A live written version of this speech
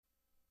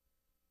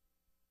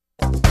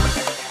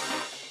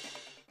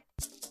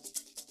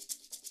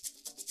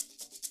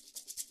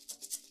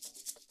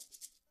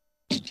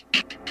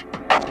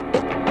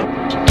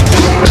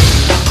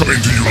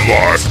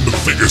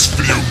Vegas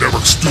Video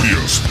Network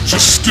Studios,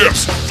 just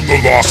steps from the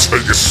Las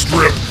Vegas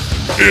Strip.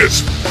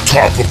 It's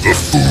Top of the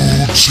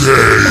Food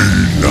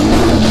Chain.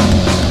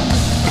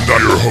 And now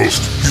your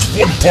host, he's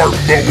 1 part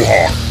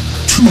Mohawk,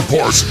 2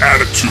 parts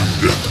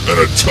attitude, and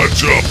a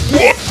touch of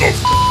what the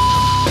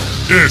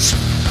It's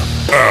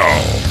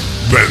Al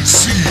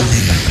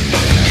Mancini.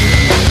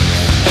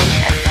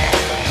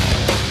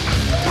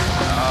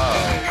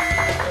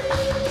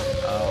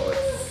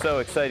 So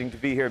exciting to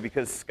be here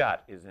because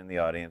Scott is in the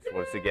audience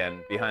once again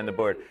behind the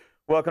board.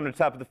 Welcome to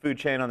Top of the Food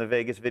Chain on the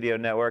Vegas Video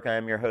Network. I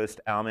am your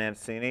host, Al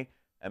Mancini,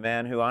 a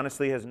man who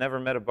honestly has never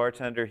met a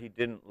bartender he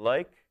didn't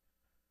like.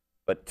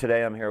 But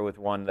today I'm here with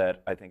one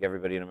that I think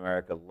everybody in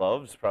America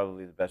loves,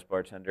 probably the best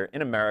bartender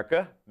in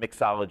America,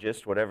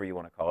 mixologist, whatever you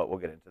want to call it. We'll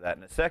get into that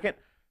in a second.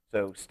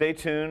 So stay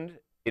tuned.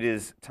 It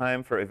is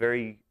time for a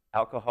very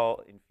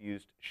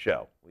alcohol-infused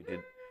show.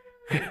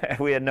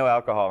 We had no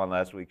alcohol on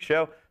last week's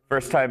show.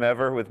 First time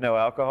ever with no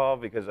alcohol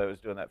because I was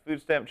doing that food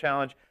stamp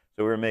challenge.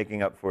 So we're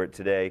making up for it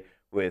today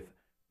with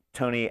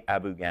Tony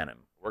Abou-Ganim.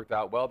 Worked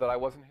out well that I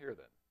wasn't here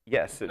then.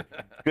 Yes,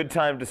 good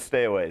time to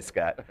stay away,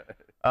 Scott.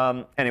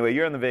 Anyway,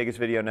 you're on the Vegas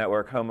Video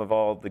Network, home of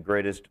all the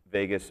greatest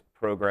Vegas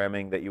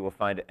programming that you will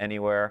find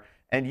anywhere.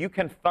 And you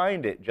can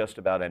find it just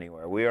about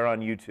anywhere. We are on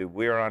YouTube.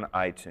 We are on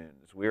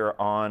iTunes. We are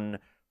on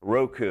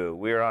Roku.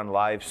 We are on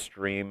live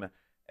stream.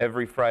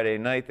 Every Friday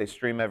night, they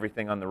stream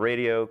everything on the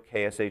radio,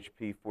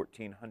 KSHP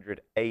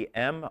 1400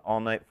 AM, all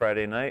night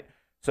Friday night.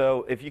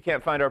 So if you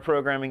can't find our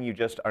programming, you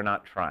just are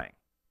not trying.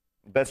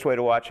 The best way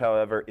to watch,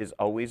 however, is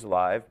always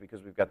live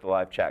because we've got the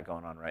live chat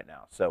going on right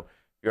now. So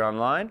if you're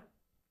online,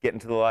 get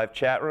into the live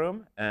chat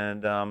room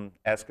and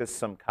ask us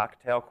some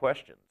cocktail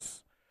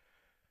questions.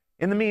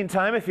 In the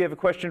meantime, if you have a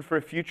question for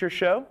a future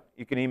show,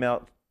 you can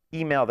email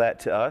that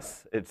to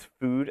us. It's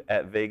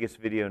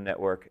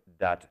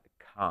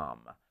food@vegasvideonetwork.com.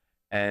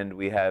 And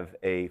we have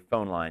a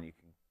phone line. You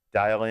can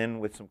dial in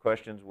with some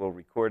questions. We'll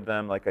record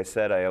them. Like I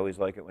said, I always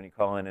like it when you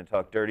call in and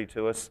talk dirty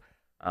to us.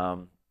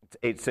 It's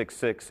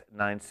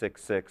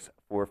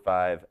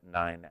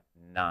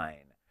 866-966-4599.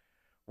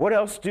 What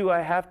else do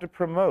I have to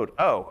promote?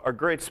 Oh, our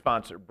great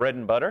sponsor, Bread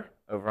and Butter,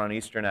 over on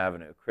Eastern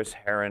Avenue. Chris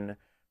Herron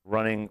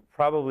running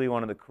probably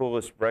one of the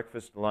coolest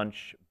breakfast,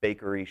 lunch,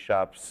 bakery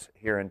shops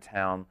here in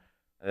town.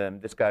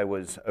 This guy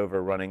was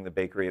over running the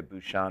bakery at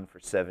Bouchon for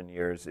 7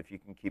 years. If you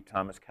can keep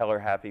Thomas Keller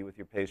happy with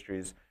your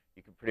pastries,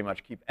 you can pretty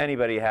much keep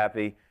anybody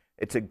happy.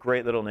 It's a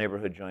great little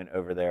neighborhood joint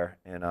over there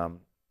in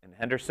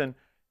Henderson,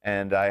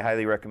 and I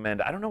highly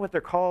recommend. I don't know what they're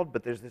called,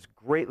 but there's this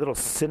great little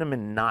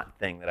cinnamon knot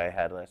thing that I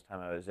had last time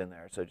I was in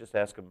there. So just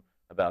ask them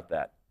about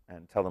that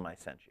and tell them I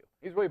sent you.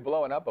 He's really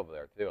blowing up over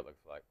there, too, it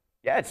looks like.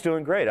 Yeah, it's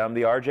doing great.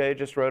 The RJ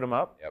just wrote him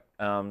up. Yep.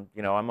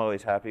 You know, I'm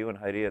always happy when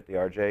Heidi at the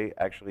RJ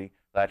actually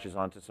latches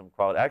onto some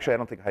quality. Actually, I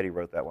don't think Heidi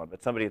wrote that one,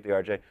 but somebody at the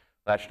RJ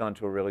latched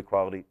onto a really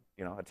quality,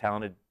 you know, a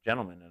talented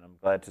gentleman, and I'm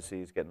glad to see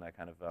he's getting that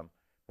kind of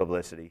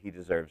publicity. He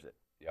deserves it.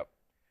 Yep.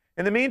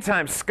 In the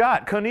meantime,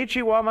 Scott,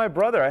 konnichiwa, my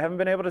brother. I haven't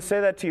been able to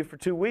say that to you for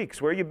 2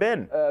 weeks. Where you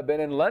been? Been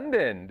in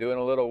London doing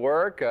a little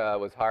work. It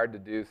was hard to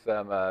do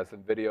some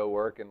video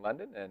work in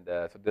London, and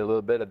so did a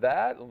little bit of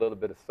that, a little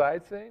bit of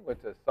sightseeing, went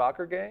to a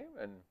soccer game,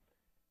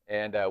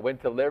 and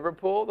went to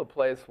Liverpool, the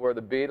place where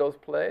the Beatles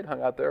played,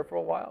 hung out there for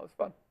a while. It was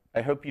fun.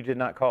 I hope you did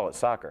not call it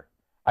soccer.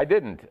 I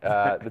didn't.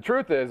 The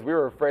truth is, we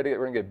were afraid we're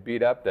going to get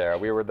beat up there.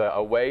 We were the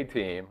away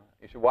team.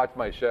 You should watch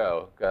my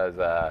show because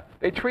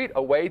they treat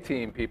away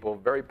team people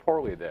very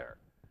poorly there.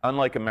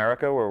 Unlike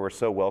America, where we're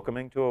so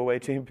welcoming to away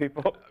team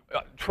people.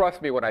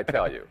 Trust me when I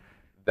tell you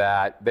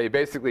that they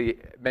basically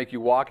make you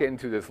walk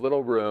into this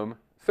little room,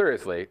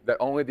 seriously, that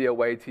only the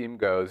away team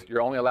goes.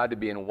 You're only allowed to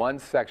be in one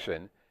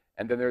section,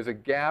 and then there's a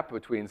gap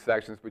between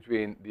sections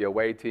between the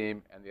away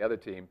team and the other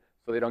team,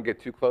 so they don't get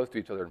too close to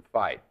each other and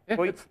fight.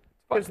 Well, it's fun.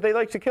 Because they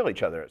like to kill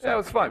each other. Yeah, it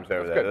was fun.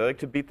 Over there. They like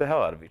to beat the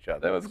hell out of each other.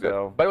 That was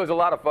good. But it was a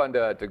lot of fun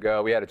to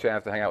go. We had a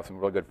chance to hang out with some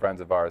real good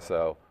friends of ours.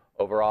 So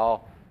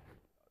overall,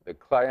 the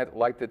client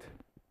liked it,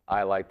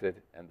 I liked it,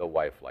 and the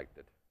wife liked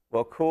it.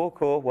 Well,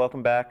 cool.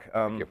 Welcome back.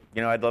 You.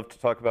 You know, I'd love to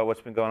talk about what's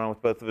been going on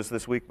with both of us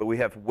this week, but we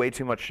have way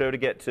too much show to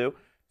get to.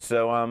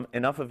 So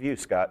enough of you,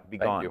 Scott. Be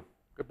gone. Thank you.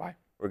 Goodbye.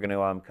 We're going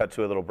to cut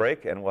to a little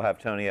break, and we'll have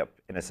Tony up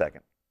in a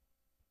second.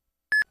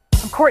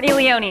 I'm Courtney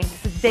Leone.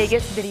 This is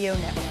Vegas Video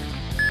Network.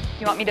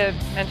 You want me to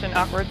mention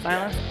awkward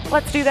silence?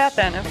 Let's do that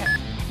then, okay.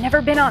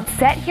 Never been on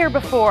set here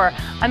before.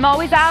 I'm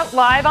always out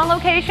live on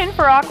location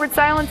for Awkward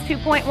Silence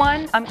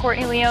 2.1. I'm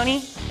Courtney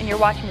Leone, and you're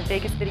watching the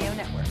Vegas Video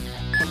Network.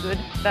 Good?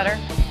 Better?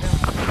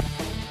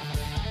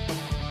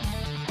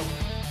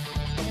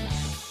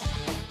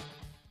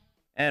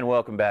 And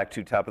welcome back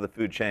to Top of the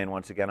Food Chain.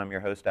 Once again, I'm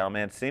your host, Al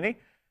Mancini,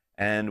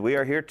 and we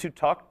are here to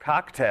talk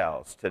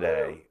cocktails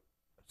today.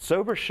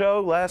 Sober show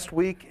last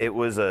week. It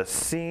was a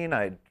scene.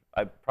 I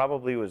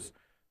probably was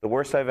the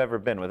worst I've ever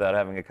been without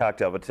having a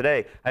cocktail. But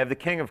today, I have the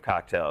king of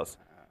cocktails,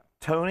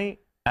 Tony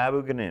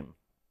Abou-Ganim.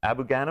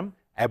 Abou-Ganim?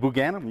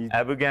 Abou-Ganim.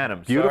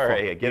 Abou-Ganim. Beautiful.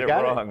 Sorry, I get it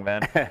wrong,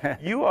 man.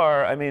 You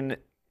are, I mean,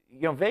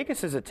 you know,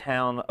 Vegas is a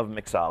town of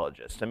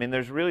mixologists. I mean,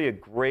 there's really a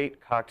great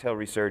cocktail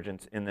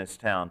resurgence in this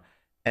town.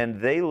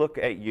 and they look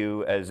at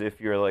you as if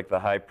you're like the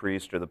high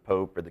priest or the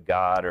pope or the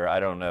god or I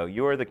don't know.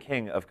 You're the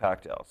king of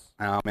cocktails.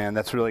 Oh, man,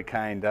 that's really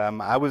kind.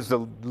 I was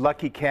the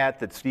lucky cat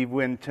that Steve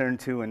Wynn turned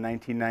to in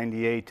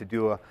 1998 to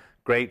do a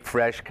great,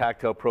 fresh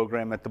cocktail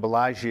program at the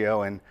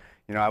Bellagio, and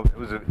it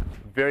was a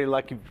very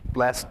lucky,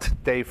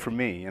 blessed day for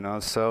me,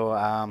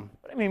 so...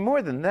 But I mean,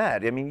 more than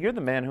that, I mean, you're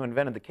the man who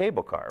invented the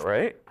cable car,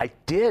 right? I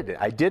did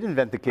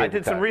invent the cable car. I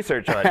did some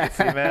research on you,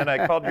 see, man.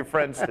 I called your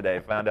friends today,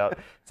 found out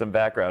some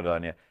background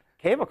on you.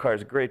 Cable car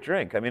is a great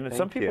drink. I mean,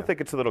 some people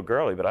think it's a little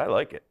girly, but I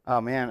like it.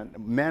 Oh, man,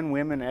 men,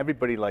 women,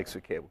 everybody likes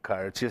a cable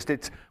car. It's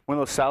one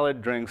of those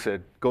solid drinks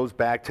that goes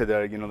back to the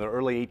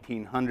early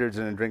 1800s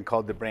in a drink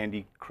called the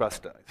Brandy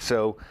Crusta.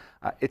 So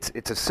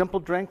it's a simple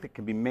drink that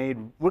can be made.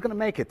 We're going to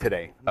make it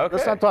today. Okay.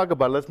 Let's not talk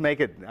about it. Let's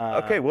make it.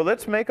 Okay, well,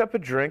 let's make up a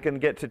drink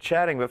and get to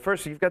chatting. But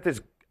first, you've got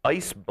this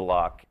ice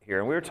block here.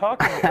 And we were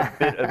talking a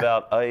bit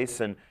about ice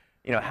and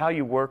how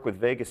you work with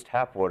Vegas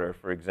tap water,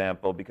 for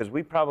example, because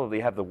we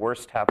probably have the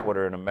worst tap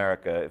water in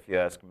America, if you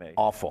ask me.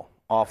 Awful.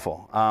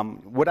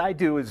 What I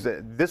do is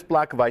that this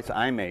block of ice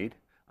I made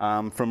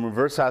from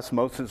reverse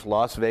osmosis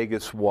Las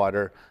Vegas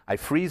water. I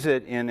freeze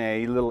it in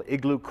a little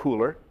igloo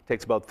cooler. It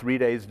takes about 3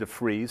 days to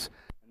freeze.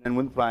 And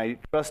with my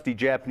trusty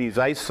Japanese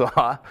ice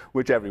saw,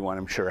 which everyone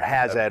I'm sure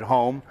has at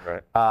home,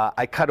 right.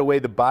 I cut away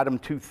the bottom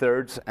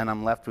 2/3, and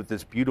I'm left with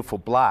this beautiful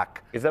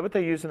block. Is that what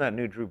they use in that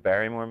new Drew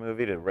Barrymore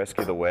movie to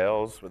rescue the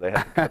whales, where they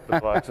have to cut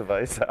the blocks of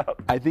ice out?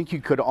 I think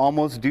you could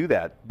almost do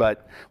that.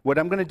 But what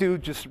I'm going to do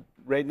just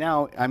right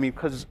now,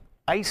 because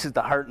ice is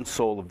the heart and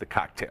soul of the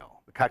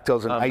cocktail. The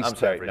cocktail's an ice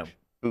beverage. No.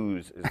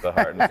 Booze is the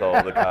heart and soul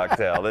of the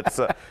cocktail. That's,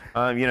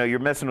 you're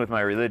messing with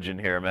my religion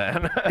here,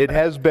 man. It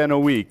has been a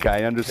week,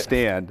 I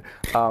understand.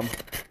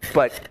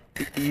 But,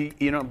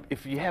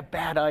 if you have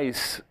bad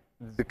ice,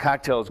 the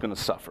cocktail is going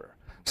to suffer.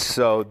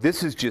 So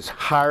this is just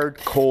hard,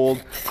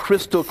 cold,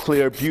 crystal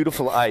clear,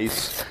 beautiful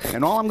ice.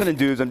 And all I'm going to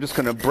do is I'm just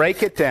going to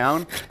break it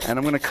down, and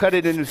I'm going to cut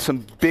it into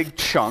some big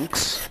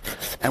chunks.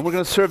 And we're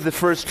going to serve the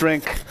first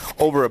drink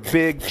over a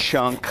big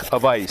chunk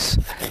of ice.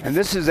 And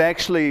this is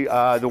actually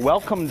the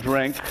welcome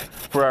drink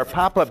for our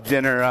pop-up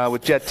dinner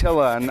with Jet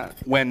Tilla on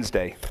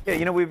Wednesday.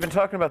 Yeah, we've been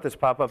talking about this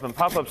pop-up and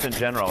pop-ups in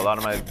general. A lot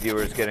of my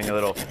viewers getting a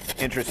little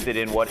interested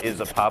in what is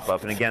a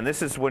pop-up. And again,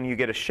 this is when you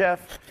get a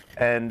chef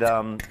and,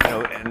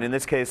 and in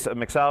this case, a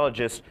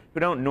mixologist who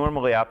don't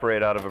normally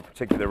operate out of a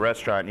particular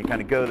restaurant. You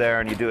kind of go there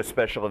and you do a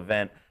special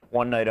event.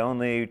 1 night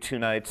only, 2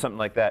 nights, something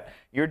like that.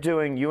 You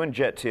and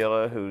Jet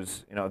Tilla,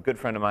 who's a good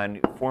friend of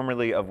mine,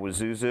 formerly of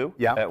Wazuzu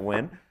at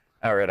Wynn,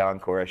 or at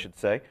Encore, I should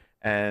say,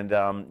 and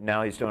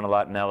now he's doing a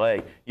lot in LA.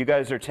 You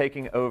guys are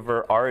taking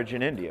over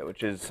Origin India,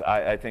 which is,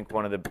 I think,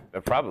 one of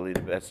the probably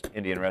the best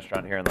Indian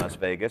restaurant here in Las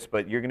Vegas.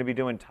 But you're going to be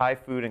doing Thai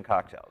food and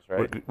cocktails,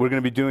 right? We're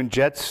going to be doing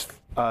Jet's.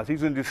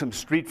 He's going to do some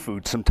street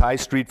food, some Thai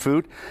street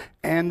food.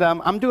 And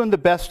I'm doing the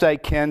best I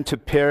can to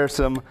pair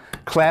some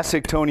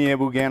classic Tony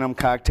Abu Ghanum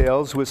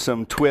cocktails with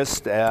some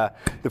twist. The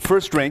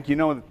first drink,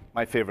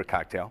 my favorite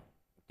cocktail.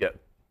 Yeah,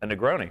 a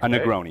Negroni. A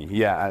Negroni,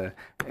 yeah.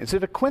 Is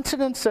it a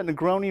coincidence that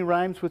Negroni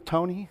rhymes with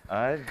Tony?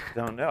 I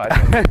don't know. I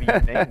thought maybe you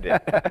named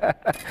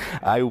it.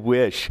 I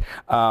wish.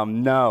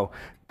 No.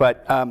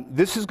 But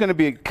this is going to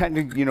be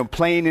kind of,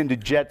 playing into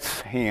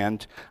Jet's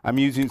hand. I'm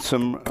using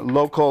some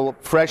local,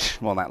 fresh,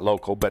 well, not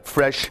local, but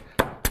fresh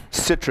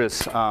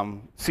citrus,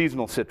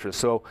 seasonal citrus.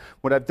 So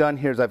what I've done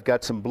here is I've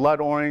got some blood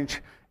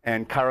orange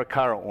and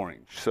Caracara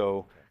orange.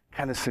 So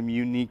kind of some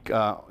unique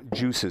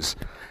juices.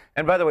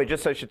 And by the way,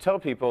 just so I should tell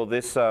people,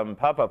 this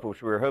pop-up,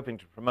 which we were hoping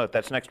to promote,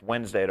 that's next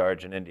Wednesday at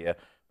Origin India.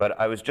 But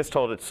I was just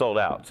told it's sold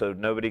out, so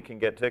nobody can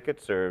get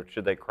tickets, or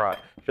should they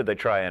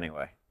try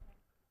anyway?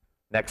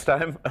 Next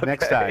time? Okay.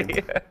 Next time.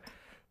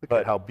 Look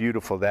at how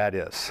beautiful that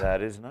is.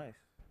 That is nice.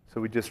 So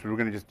we're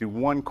going to just do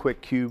one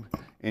quick cube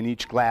in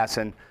each glass.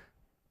 And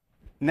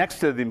next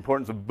to the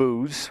importance of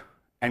booze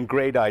and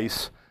great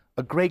ice,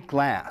 a great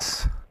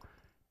glass.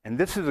 And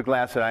this is a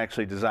glass that I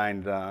actually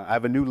designed. I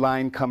have a new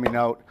line coming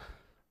out,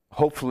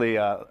 hopefully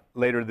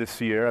later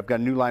this year. I've got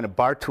a new line of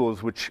bar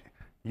tools, which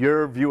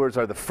your viewers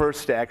are the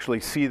first to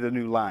actually see the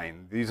new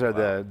line. These are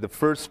the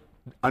first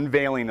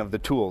unveiling of the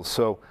tools.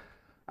 So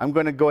I'm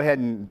going to go ahead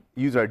and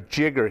use our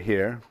jigger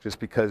here, just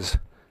because.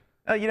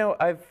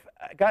 I've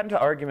gotten to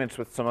arguments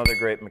with some other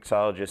great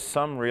mixologists.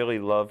 Some really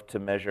love to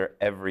measure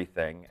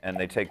everything, and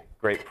they take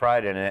great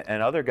pride in it.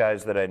 And other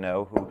guys that I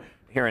know who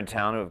here in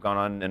town who have gone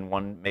on and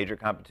won major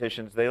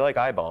competitions, they like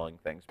eyeballing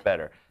things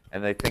better.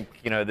 And they think,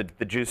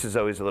 the juice is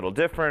always a little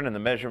different, and the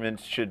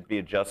measurements should be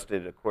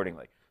adjusted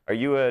accordingly. Are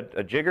you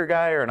a jigger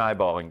guy or an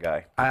eyeballing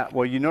guy?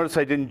 Well, you notice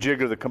I didn't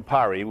jigger the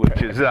Campari,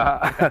 which is.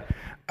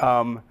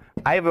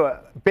 I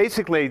have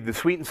basically the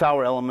sweet and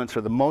sour elements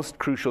are the most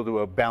crucial to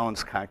a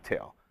balanced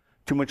cocktail.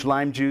 Too much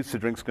lime juice, the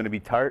drink's going to be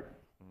tart.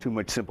 Too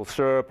much simple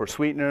syrup or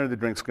sweetener, the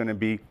drink's going to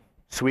be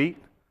sweet.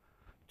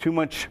 Too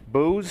much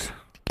booze,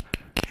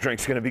 the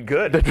drink's going to be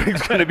good. The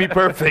drink's going to be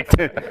perfect.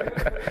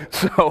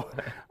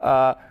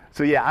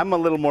 So yeah, I'm a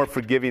little more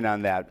forgiving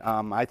on that.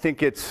 I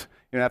think it's,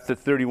 after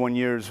 31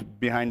 years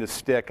behind the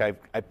stick, I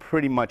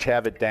pretty much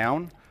have it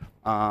down.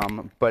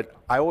 But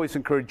I always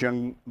encourage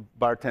young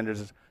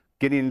bartenders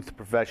getting into the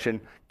profession,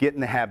 get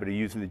in the habit of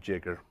using the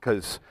jigger,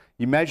 because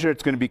you measure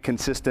it's going to be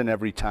consistent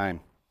every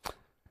time.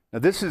 Now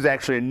this is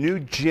actually a new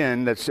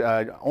gin that's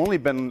only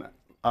been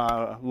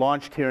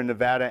launched here in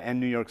Nevada and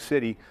New York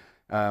City.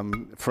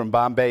 From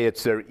Bombay,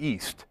 it's their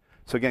East.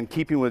 So again,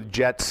 keeping with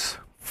Jet's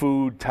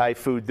food, Thai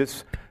food,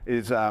 this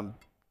is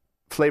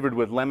flavored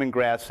with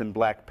lemongrass and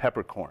black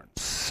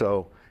peppercorns.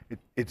 So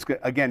it's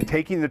again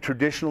taking the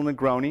traditional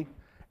Negroni,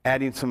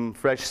 adding some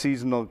fresh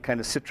seasonal kind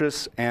of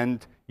citrus,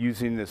 and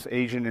using this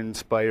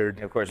Asian-inspired.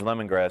 Of course,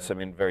 lemongrass, I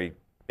mean, very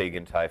big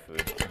in Thai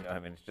food. You know, I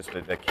mean, it's just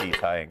a key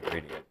Thai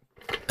ingredient.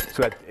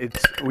 So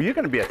well, you're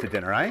going to be at the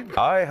dinner, right?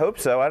 I hope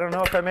so. I don't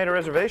know if I made a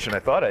reservation. I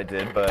thought I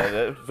did, but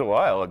it was a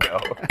while ago.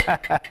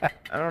 I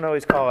don't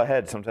always call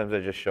ahead. Sometimes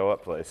I just show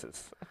up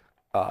places.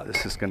 Oh,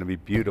 this is going to be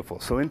beautiful.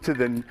 So into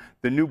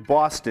the new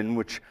Boston,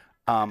 which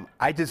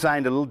I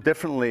designed a little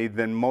differently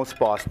than most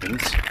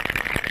Bostons.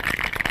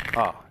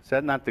 Oh, is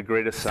that not the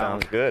greatest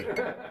sound? Sounds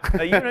good.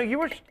 You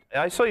know,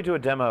 I saw you do a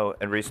demo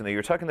and recently. You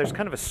were talking there's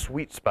kind of a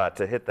sweet spot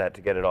to hit that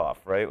to get it off,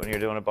 right? When you're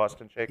doing a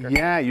Boston shaker?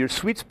 Yeah, your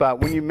sweet spot,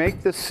 when you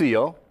make the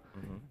seal,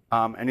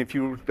 and if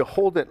you were to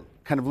hold it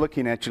kind of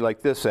looking at you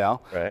like this,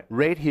 Al,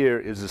 right here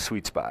is the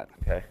sweet spot.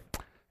 Okay.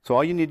 So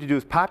all you need to do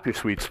is pop your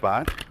sweet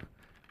spot,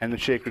 and the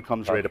shaker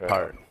comes right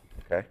apart.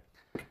 Okay.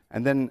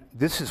 And then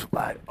this is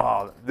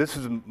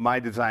my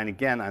design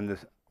again on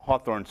this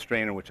Hawthorne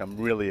strainer, which I'm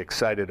really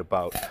excited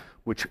about,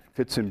 which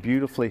fits in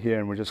beautifully here,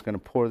 and we're just going to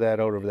pour that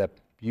out over that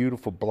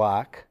beautiful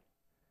block.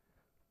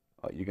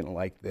 Oh, you're going to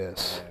like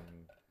this.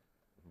 I'm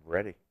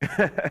ready.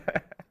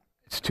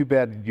 It's too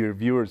bad your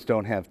viewers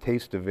don't have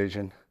taste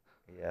division.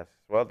 Yes.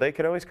 Well, they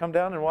could always come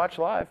down and watch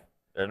live,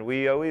 and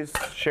we always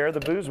share the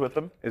booze with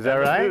them. Is that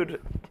right?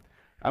 Food.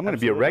 I'm going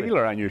to be a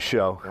regular on your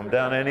show. Come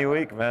down any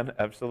week, man.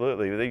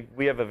 Absolutely.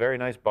 We have a very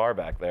nice bar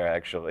back there,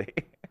 actually.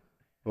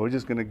 We're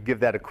just going to give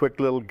that a quick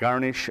little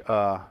garnish.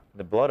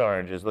 The blood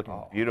orange is looking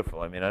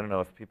beautiful. I mean, I don't know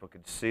if people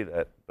could see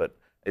that, but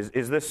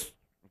is this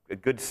a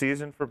good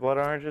season for blood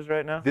oranges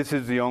right now? This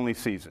is the only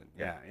season.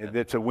 Yeah.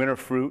 It's a winter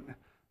fruit.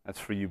 That's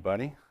for you,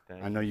 buddy.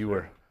 I know you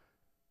were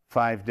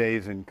 5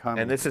 days in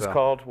coming. And this is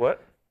called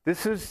what?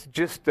 This is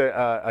just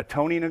a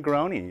Tony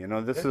Negroni. You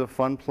know, this is a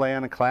fun play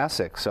on a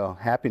classic. So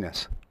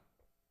happiness.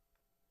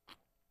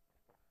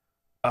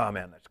 Oh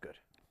man, that's good.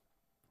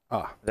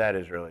 That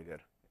is really good.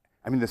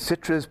 I mean, the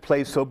citrus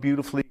plays so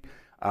beautifully.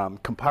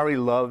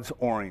 Campari loves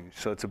orange,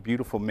 so it's a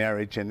beautiful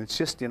marriage, and it's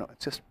just, So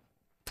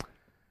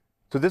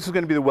this is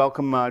going to be the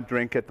welcome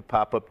drink at the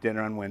pop-up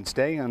dinner on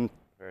Wednesday, and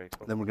Very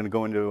cool. then we're going to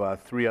go into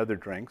 3 other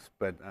drinks.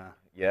 But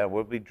yeah,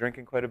 we'll be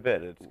drinking quite a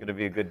bit. It's going to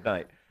be a good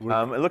night. It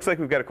looks like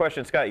we've got a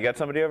question. Scott, you got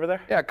somebody over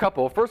there? Yeah, a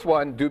couple. First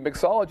one, do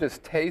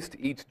mixologists taste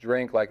each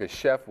drink like a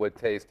chef would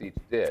taste each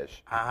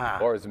dish?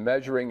 Or is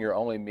measuring your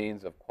only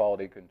means of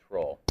quality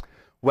control?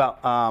 Well,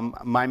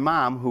 my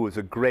mom, who was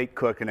a great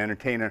cook and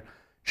entertainer,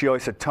 she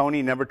always said,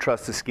 Tony, never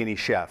trust a skinny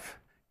chef.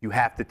 You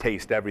have to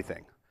taste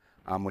everything,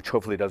 which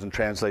hopefully doesn't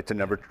translate to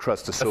never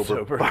trust a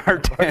sober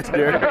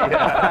bartender.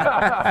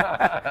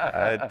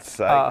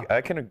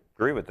 I can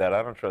agree with that.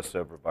 I don't trust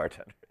sober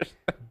bartenders.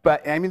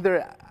 But, I mean,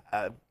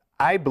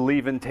 I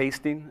believe in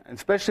tasting,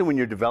 especially when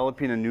you're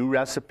developing a new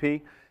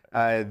recipe.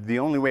 The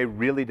only way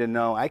really to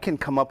know, I can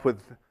come up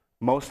with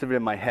most of it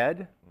in my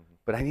head,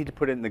 but I need to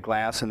put it in the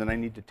glass, and then I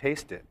need to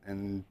taste it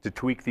and to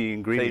tweak the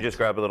ingredients. So you just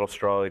grab a little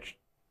straw each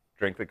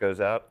drink that goes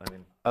out? I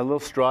mean, a little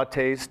straw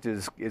taste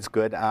is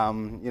good.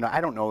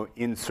 I don't know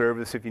in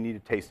service if you need to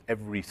taste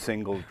every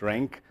single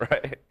drink.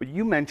 Right. But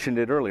you mentioned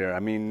it earlier. I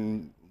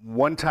mean,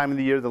 one time of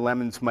the year the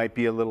lemons might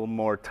be a little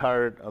more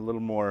tart, a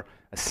little more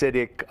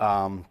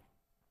acidic.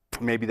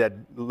 Maybe that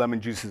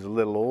lemon juice is a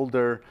little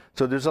older.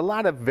 So there's a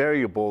lot of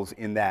variables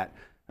in that.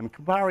 I mean,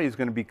 Campari is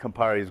going to be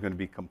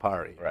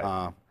Campari.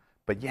 Right.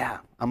 But yeah,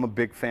 I'm a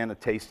big fan of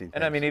tasting things.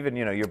 And I mean, even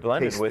your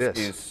blended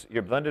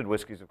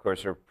whiskeys, of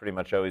course, are pretty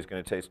much always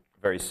going to taste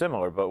very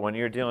similar. But when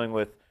you're dealing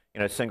with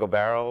single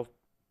barrel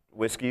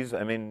whiskeys,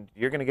 I mean,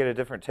 you're going to get a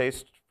different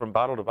taste from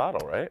bottle to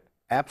bottle, right?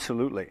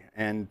 Absolutely.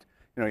 And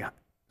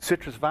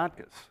citrus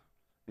vodkas.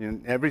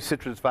 Every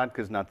citrus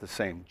vodka is not the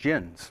same.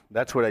 Gins.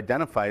 That's what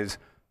identifies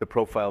the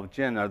profile of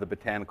gin, are the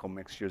botanical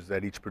mixtures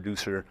that each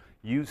producer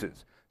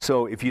uses.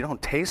 So if you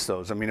don't taste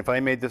those, I mean, if I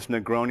made this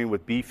Negroni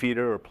with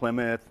Beefeater or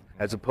Plymouth,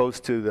 as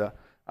opposed to the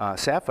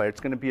Sapphire, it's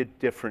going to be a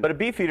different. But a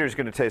Beefeater is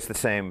going to taste the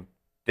same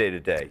day to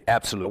day.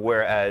 Absolutely.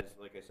 Whereas,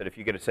 like I said, if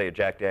you get to say a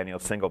Jack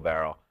Daniel's single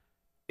barrel,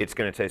 it's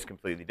going to taste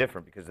completely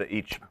different because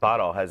each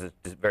bottle has a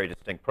very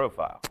distinct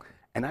profile.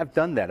 And I've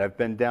done that. I've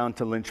been down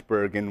to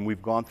Lynchburg, and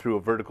we've gone through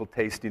a vertical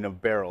tasting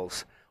of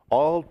barrels,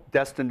 all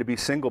destined to be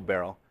single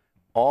barrel,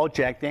 all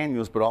Jack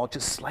Daniel's, but all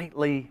just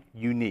slightly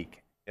unique.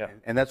 Yeah.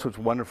 And that's what's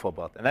wonderful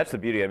about that. And that's the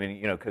beauty. I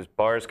mean, because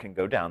bars can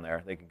go down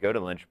there. They can go to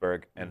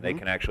Lynchburg, and they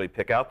can actually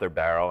pick out their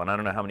barrel. And I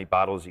don't know how many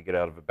bottles you get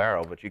out of a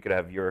barrel, but you could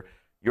have your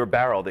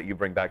barrel that you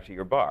bring back to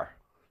your bar.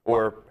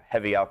 Or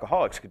heavy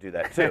alcoholics could do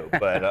that too.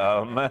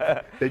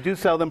 But they do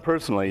sell them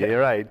personally.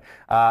 You're right.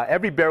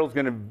 Every barrel is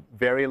going to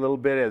vary a little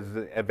bit as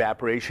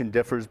evaporation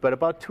differs, but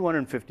about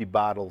 250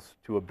 bottles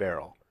to a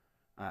barrel.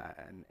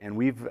 And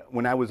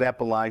when I was at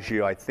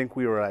Bellagio, I think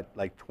we were at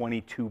like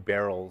 22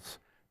 barrels,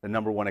 the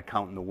 #1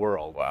 account in the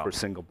world for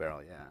single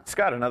barrel. Yeah.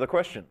 Scott, another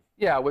question.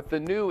 Yeah, with the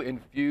new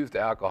infused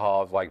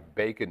alcohols like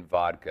bacon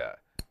vodka,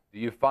 do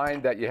you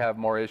find that you have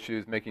more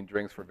issues making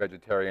drinks for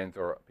vegetarians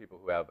or people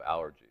who have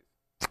allergies?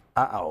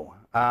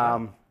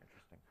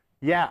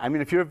 Yeah, I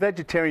mean, if you're a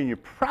vegetarian, you're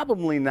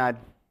probably not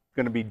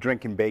going to be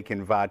drinking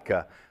bacon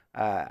vodka.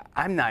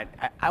 I'm not.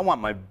 I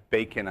want my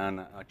bacon on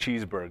a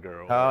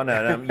cheeseburger. Oh,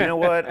 no. You know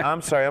what?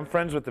 I'm sorry. I'm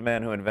friends with the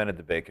man who invented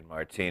the bacon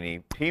martini.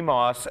 P.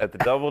 Moss at the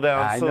Double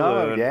Down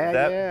Saloon.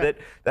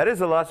 That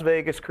is a Las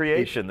Vegas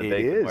creation, the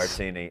bacon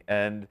martini.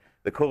 And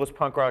the coolest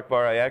punk rock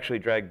bar, I actually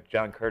dragged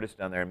John Curtis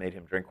down there and made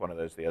him drink one of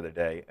those the other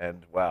day.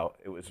 And wow,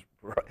 it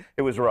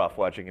was rough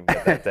watching him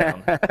get that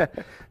down.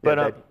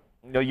 But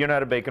no, you're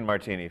not a bacon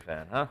martini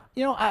fan, huh?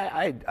 You know,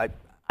 I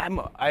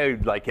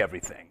like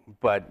everything,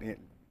 but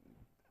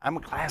I'm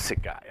a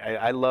classic guy.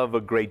 I love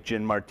a great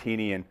gin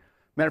martini, and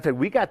matter of fact,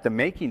 we got the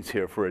makings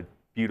here for a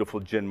beautiful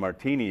gin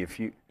martini.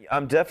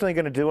 I'm definitely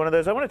going to do one of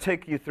those. I want to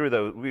take you through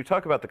those. We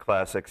talk about the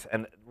classics,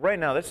 and right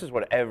now, this is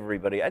what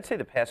everybody. I'd say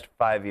the past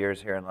 5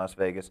 years here in Las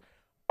Vegas,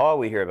 all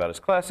we hear about is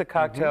classic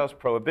cocktails,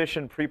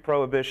 prohibition,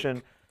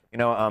 pre-prohibition. You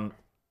know,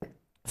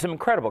 some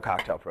incredible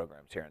cocktail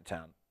programs here in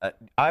town.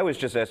 I was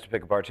just asked to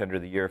pick a bartender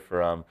of the year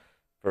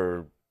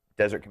for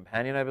Desert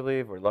Companion, I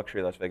believe, or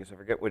Luxury Las Vegas, I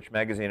forget which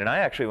magazine, and I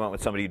actually went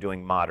with somebody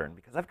doing modern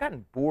because I've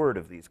gotten bored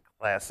of these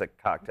classic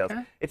cocktails.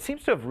 Okay. It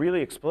seems to have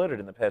really exploded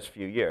in the past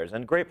few years,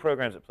 and great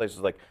programs at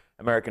places like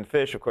American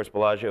Fish. Of course,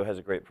 Bellagio has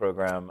a great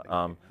program.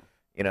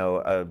 You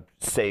know,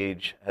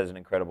 Sage has an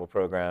incredible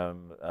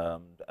program.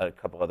 A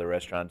couple other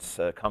restaurants,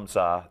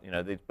 Kamsa, you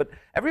know, but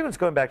everyone's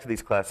going back to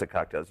these classic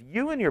cocktails.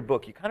 You, in your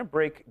book, you kind of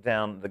break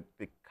down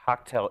the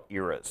cocktail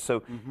eras. So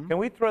can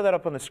we throw that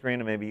up on the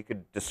screen and maybe you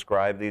could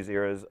describe these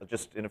eras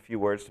just in a few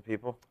words to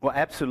people? Well,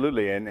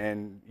 absolutely.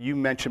 And you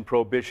mentioned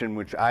Prohibition,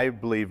 which I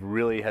believe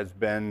really has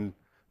been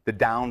the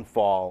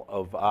downfall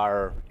of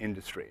our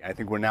industry. I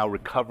think we're now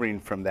recovering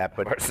from that.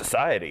 But our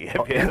society,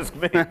 if you ask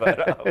me.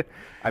 But,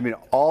 I mean,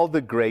 all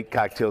the great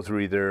cocktails were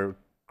either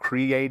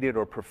created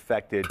or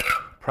perfected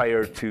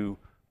prior to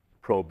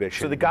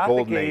Prohibition. So the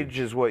Gothic Age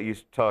is what you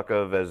talk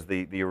of as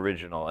the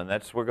original, and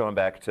we're going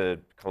back to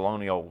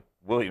colonial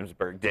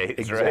Williamsburg days,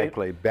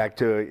 exactly. Right? Back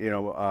to, you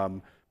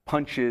know,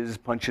 punches,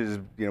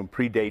 you know,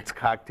 predates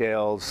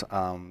cocktails,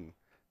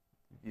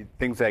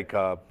 things like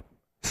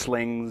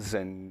slings,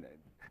 and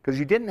because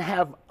you didn't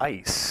have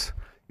ice.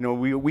 You know,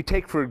 we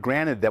take for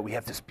granted that we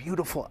have this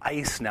beautiful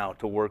ice now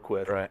to work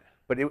with. Right.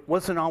 But it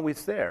wasn't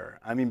always there.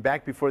 I mean,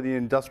 back before the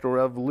Industrial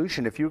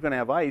Revolution, if you were going to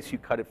have ice, you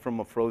cut it from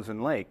a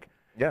frozen lake.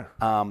 Yeah.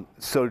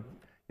 So,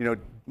 you know,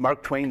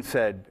 Mark Twain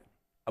said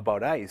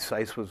about ice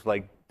was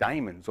like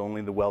diamonds,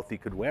 only the wealthy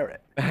could wear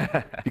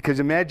it.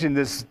 Because imagine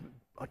this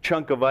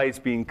chunk of ice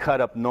being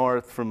cut up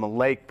north from a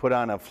lake, put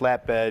on a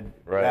flatbed,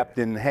 wrapped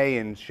in hay,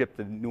 and shipped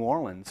to New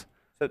Orleans.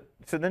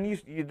 So then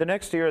the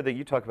next era that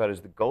you talk about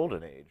is the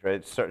Golden Age,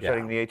 right?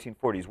 Starting in the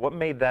 1840s. What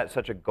made that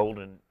such a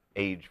golden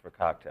age for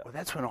cocktails? Well,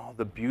 that's when all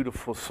the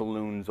beautiful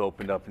saloons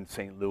opened up in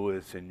St.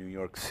 Louis and New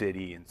York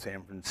City and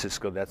San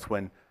Francisco. That's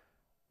when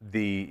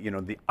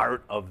the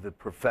art of the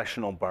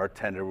professional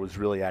bartender was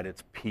really at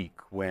its peak,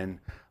 when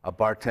a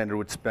bartender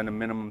would spend a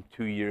minimum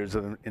 2 years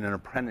in an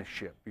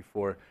apprenticeship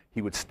before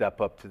he would step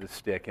up to the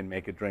stick and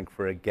make a drink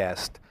for a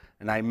guest.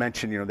 And I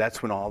mentioned, you know,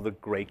 that's when all the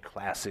great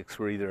classics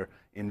were either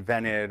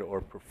invented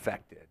or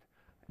perfected.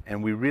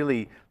 And we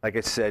really, like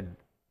I said,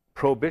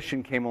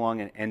 Prohibition came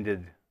along and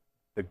ended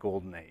the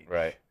Golden Age.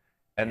 Right.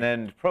 And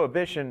then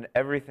Prohibition,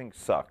 everything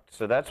sucked.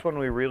 So that's when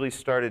we really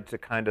started to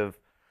kind of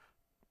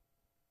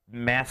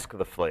mask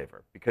the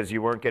flavor because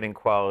you weren't getting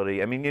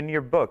quality. I mean, in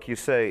your book, you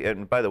say,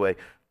 and by the way,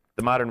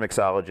 The Modern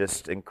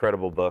Mixologist,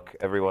 incredible book.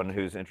 Everyone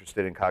who's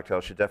interested in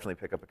cocktails should definitely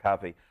pick up a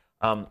copy.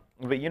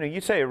 But you know, you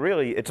say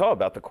it's all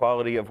about the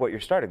quality of what you're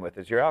starting with,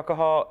 is your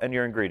alcohol and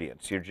your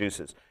ingredients, your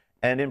juices.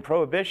 And in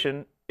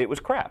Prohibition, it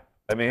was crap.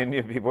 I mean,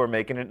 people were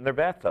making it in their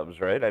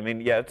bathtubs, right? I mean,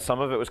 yeah, some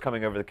of it was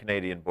coming over the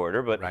Canadian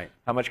border, but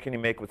how much can you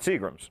make with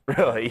Seagram's,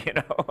 really, you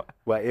know?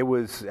 Well, it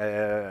was,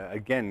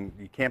 again,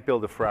 you can't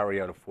build a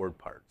Ferrari out of Ford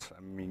parts.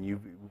 I mean,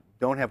 you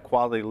don't have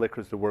quality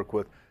liquors to work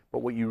with, but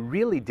what you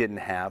really didn't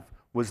have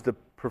was the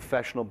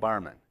professional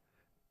barman.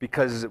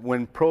 Because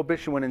when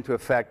Prohibition went into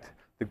effect,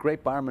 the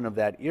great barmen of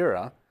that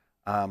era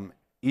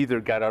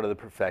either got out of the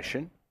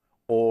profession,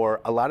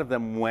 or a lot of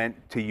them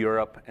went to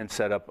Europe and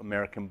set up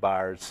American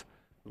bars,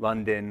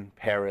 London,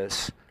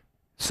 Paris.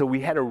 So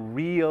we had a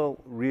real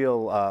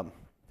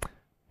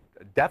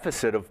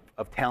deficit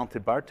of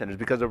talented bartenders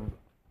because a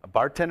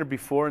bartender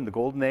before in the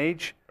Golden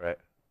Age,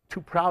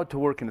 too proud to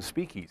work in a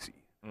speakeasy.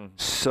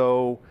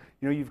 So,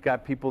 you know, you've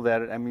got people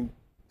that, I mean,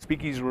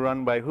 speakeasies were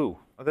run by who?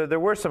 Well, there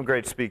were some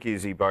great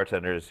speakeasy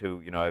bartenders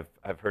who, you know,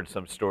 I've heard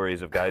some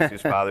stories of guys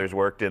whose fathers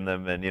worked in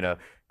them and, you know,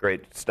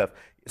 great stuff.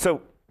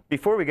 So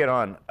before we get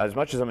on, as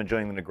much as I'm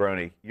enjoying the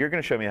Negroni, you're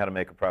going to show me how to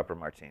make a proper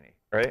martini,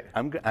 right?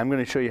 I'm going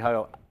to show you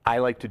how I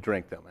like to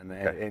drink them,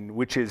 and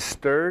which is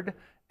stirred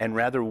and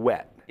rather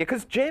wet. Yeah,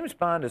 because James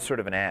Bond is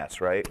sort of an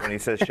ass, right? When he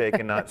says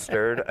shaken, not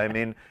stirred. I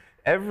mean,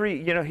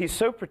 he's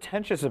so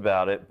pretentious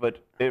about it, but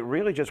it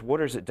really just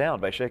waters it down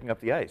by shaking up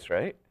the ice,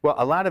 right? Well,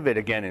 a lot of it,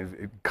 again,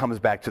 it comes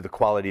back to the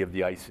quality of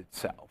the ice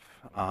itself.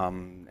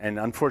 And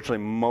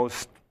unfortunately,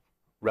 most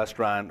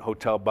restaurant,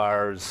 hotel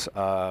bars,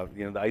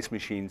 the ice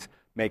machines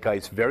make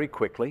ice very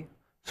quickly.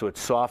 So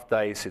it's soft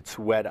ice, it's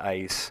wet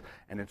ice,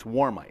 and it's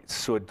warm ice.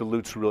 So it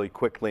dilutes really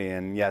quickly.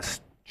 And yes,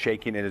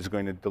 shaking it is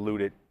going to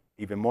dilute it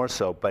even more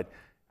so. But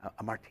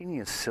a martini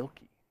is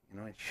silky.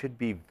 It should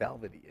be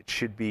velvety. It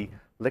should be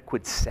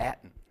liquid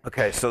satin.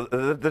 Okay, so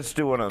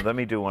let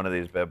me do one of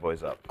these bad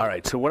boys up. All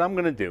right, so what I'm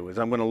going to do is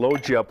I'm going to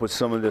load you up with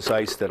some of this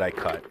ice that I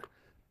cut.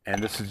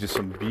 And this is just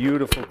some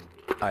beautiful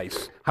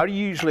ice. How do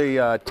you usually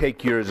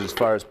take yours as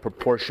far as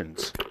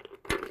proportions?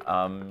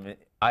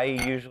 I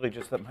usually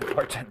just let my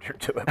bartender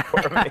do it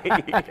for me.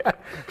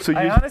 So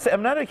honestly,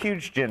 I'm not a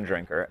huge gin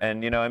drinker,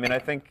 and I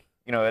think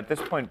at this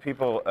point,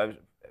 people,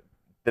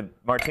 the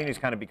martinis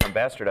kind of become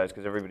bastardized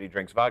because everybody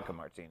drinks vodka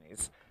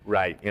martinis.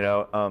 Right.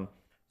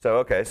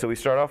 So we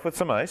start off with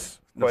some ice,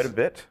 quite a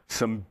bit.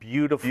 Some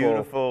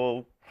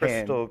beautiful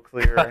crystal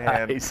clear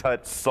hand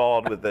cut,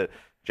 sawed with the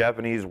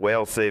Japanese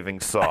whale-saving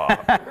saw.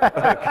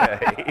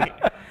 Okay.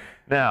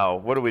 Now,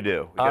 what do we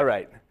do? All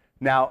right.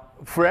 Now,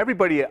 for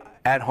everybody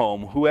at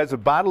home who has a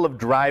bottle of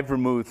dry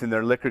vermouth in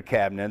their liquor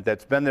cabinet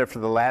that's been there for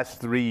the last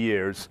 3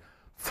 years,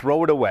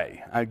 throw it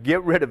away.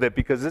 Get rid of it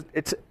because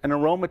it's an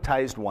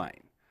aromatized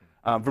wine.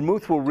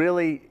 Vermouth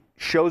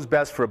shows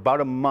best for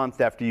about a month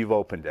after you've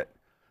opened it.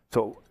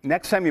 So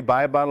next time you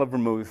buy a bottle of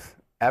vermouth,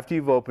 after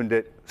you've opened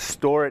it,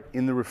 store it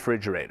in the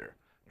refrigerator.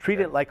 Treat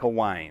it like a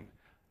wine.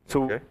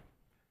 So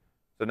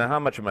now how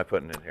much am I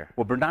putting in here?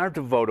 Well, Bernard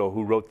DeVoto,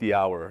 who wrote The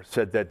Hour,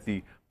 said that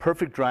the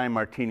perfect dry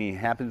martini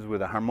happens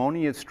with a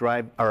harmonious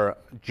dry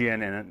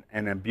gin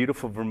and a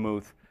beautiful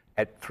vermouth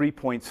at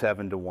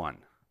 3.7 to 1.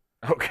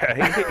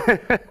 Okay.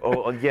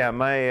 Well, yeah,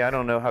 I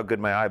don't know how good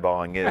my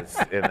eyeballing is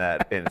in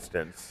that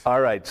instance. All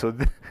right, so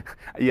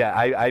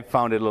I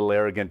found it a little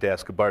arrogant to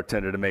ask a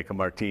bartender to make a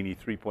martini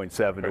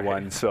 3.7 to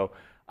 1, so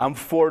I'm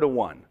 4 to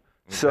 1. Okay.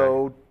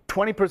 So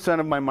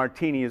 20% of my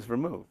martini is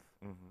vermouth.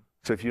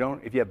 So if you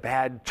have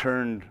bad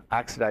turned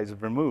oxidized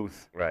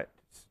vermouth, right,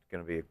 it's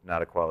going to be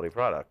not a quality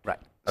product. Right.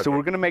 Okay. So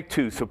we're going to make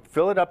 2. So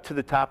fill it up to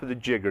the top of the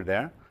jigger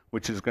there,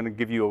 which is going to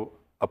give you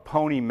a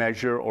pony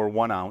measure or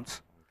 1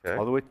 ounce. Okay.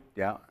 All the way,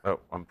 yeah. Oh,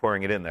 I'm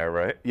pouring it in there,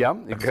 right? Yeah,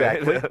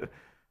 exactly.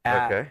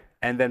 Okay.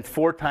 And then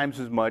 4 times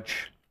as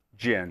much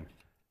gin.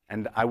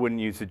 And I wouldn't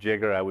use the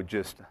jigger. I would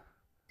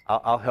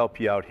I'll help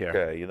you out here.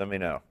 Okay, you let me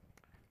know.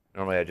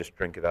 Normally I just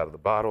drink it out of the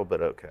bottle,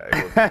 but okay.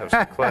 We'll have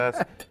some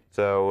class.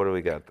 So what do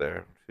we got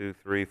there? 2,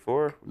 3,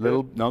 4?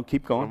 No,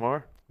 keep going. One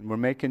more? We're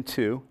making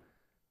 2.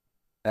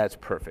 That's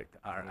perfect.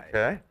 All right.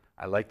 Okay.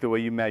 I like the way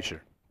you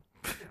measure.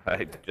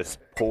 I just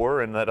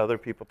pour and let other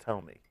people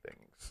tell me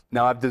things.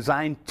 Now I've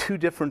designed 2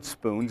 different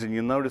spoons, and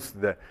you'll notice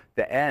the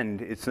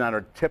end, it's not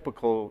a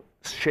typical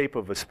shape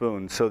of a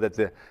spoon, so that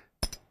the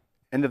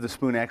end of the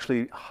spoon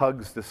actually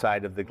hugs the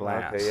side of the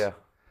glass. Okay, yeah.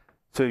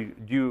 So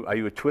are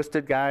you a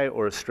twisted guy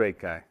or a straight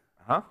guy?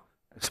 Huh?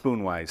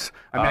 Spoon-wise.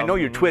 I know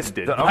you're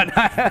twisted.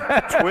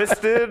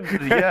 Twisted?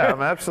 Yeah,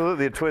 I'm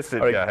absolutely a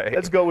twisted guy.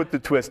 Let's go with the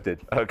twisted.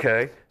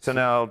 Okay. So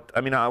now,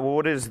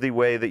 what is the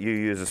way that you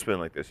use a spoon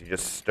like this? You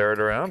just stir it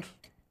around?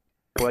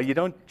 Well, you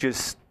don't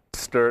just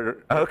stir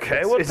it.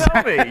 Okay, well,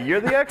 tell me.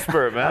 You're the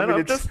expert, man.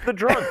 I'm just the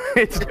drunk.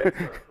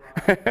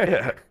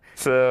 Yeah.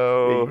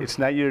 So it's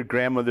not your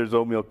grandmother's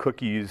oatmeal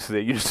cookies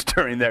that you're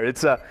stirring there.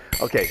 It's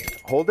okay.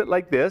 Hold it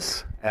like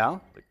this,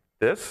 Al.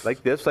 This?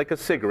 Like this, like a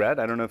cigarette.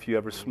 I don't know if you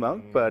ever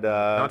smoked, but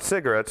not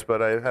cigarettes,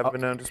 but I have been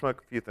known to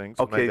smoke a few things.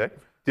 Okay, in my day.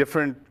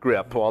 Different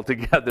grip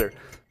altogether.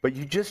 But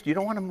you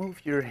don't want to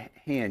move your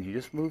hand. You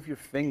just move your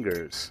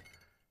fingers,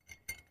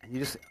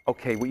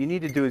 and what you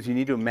need to do is you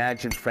need to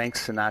imagine Frank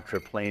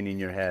Sinatra playing in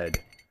your head.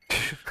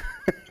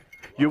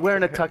 You're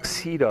wearing a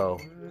tuxedo.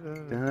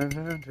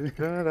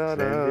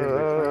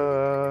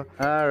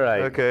 All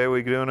right. Okay,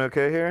 we doing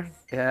okay here?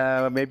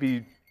 Yeah,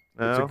 maybe.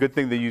 No? It's a good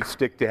thing that you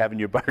stick to having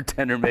your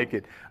bartender make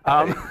it.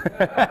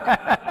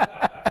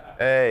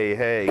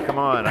 Hey, come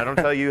on. I don't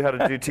tell you how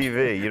to do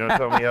TV. You don't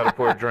tell me how to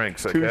pour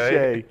drinks,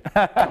 okay?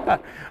 Touché.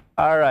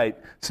 All right.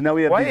 So now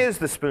we have Why is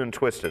the spoon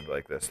twisted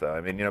like this, though? I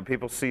mean,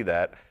 people see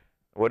that.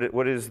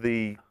 What is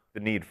the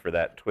need for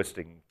that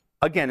twisting?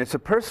 Again, it's a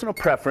personal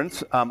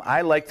preference.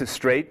 I like the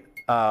straight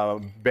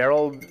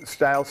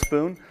barrel-style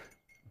spoon,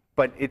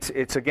 but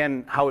it's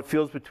again, how it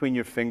feels between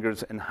your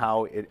fingers and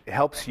how it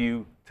helps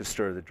you to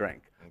stir the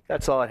drink.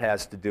 That's all it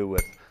has to do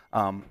with.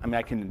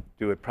 I can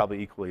do it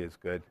probably equally as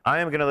good. I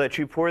am going to let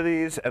you pour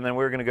these, and then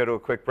we're going to go to a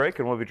quick break,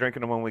 and we'll be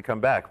drinking them when we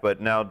come back. But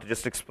now,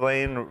 just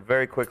explain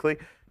very quickly,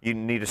 you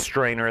need a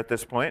strainer at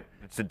this point.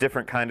 It's a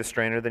different kind of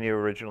strainer than you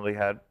originally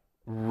had.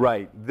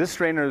 Right. This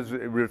strainer is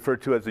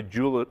referred to as a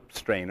julep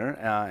strainer,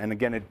 and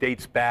again, it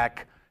dates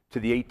back to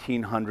the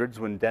 1800s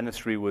when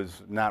dentistry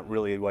was not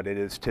really what it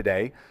is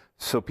today.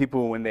 So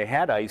people, when they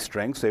had ice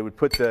drinks, they would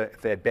put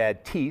if they had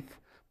bad teeth,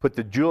 put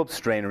the julep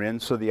strainer in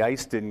so the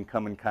ice didn't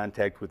come in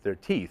contact with their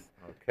teeth.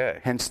 Okay.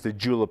 Hence the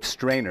julep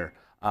strainer.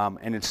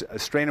 And it's a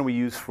strainer we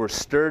use for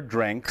stirred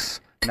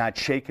drinks, not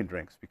shaken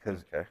drinks,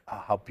 because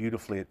how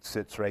beautifully it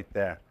sits right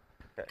there.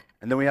 Okay.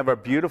 And then we have our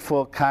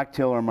beautiful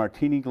cocktail or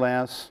martini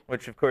glass.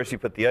 Which, of course, you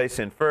put the ice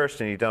in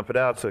first and you dump it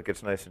out so it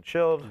gets nice and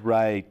chilled.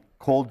 Right.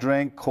 Cold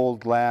drink, cold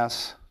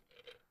glass.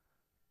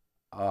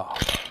 Oh,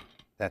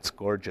 that's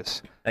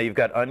gorgeous. Now, you've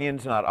got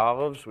onions, not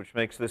olives, which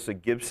makes this a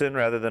Gibson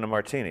rather than a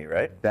martini,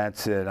 right?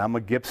 That's it. I'm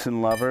a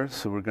Gibson lover,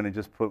 so we're going to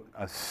just put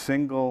a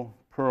single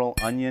pearl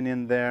onion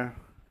in there.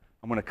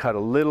 I'm going to cut a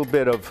little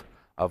bit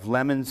of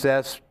lemon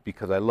zest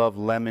because I love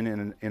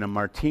lemon in a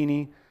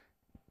martini.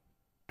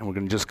 And we're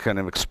going to just kind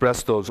of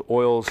express those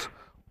oils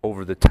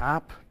over the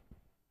top.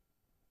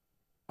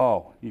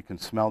 Oh, you can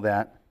smell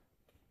that.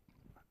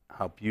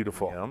 How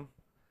beautiful. Yum.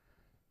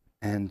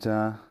 And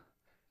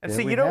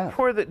see, you don't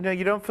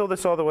you don't fill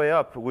this all the way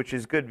up, which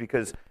is good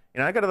because,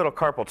 I got a little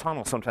carpal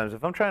tunnel sometimes.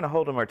 If I'm trying to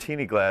hold a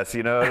martini glass,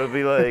 it'll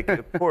be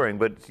like pouring.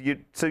 But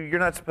so you're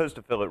not supposed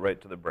to fill it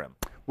right to the brim.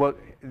 Well,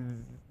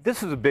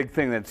 this is a big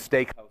thing that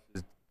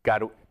steakhouses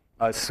got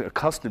us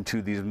accustomed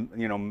to, these,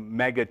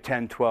 mega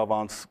 10,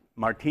 12-ounce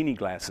martini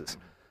glasses.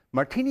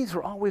 Martinis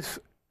are always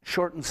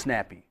short and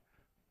snappy,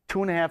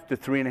 2.5 to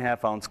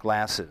 3.5 ounce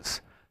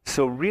glasses.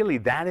 So really,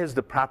 that is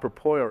the proper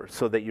pour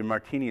so that your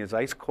martini is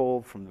ice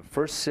cold from the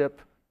first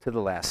sip to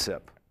the last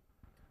sip.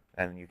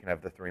 And you can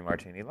have the 3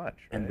 martini lunch,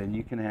 right? And then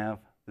you can have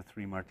the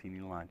 3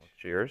 martini lunch.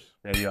 Cheers.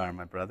 There you are,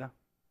 my brother.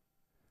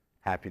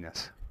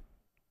 Happiness.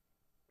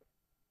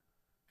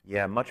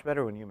 Yeah, much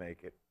better when you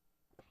make it.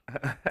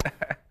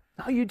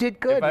 Oh, you did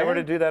good, If I were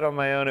to do that on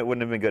my own, it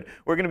wouldn't have been good.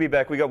 We're going to be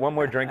back. We got one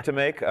more drink to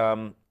make.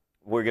 We're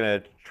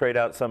going to trade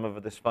out some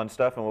of this fun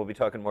stuff, and we'll be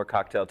talking more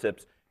cocktail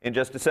tips in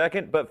just a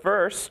second. But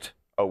first,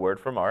 a word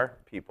from our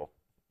people.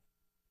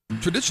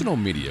 Traditional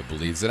media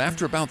believes that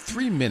after about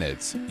 3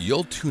 minutes,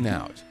 you'll tune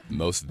out.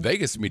 Most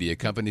Vegas media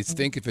companies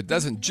think if it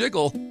doesn't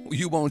jiggle,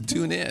 you won't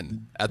tune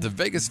in. At the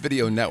Vegas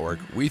Video Network,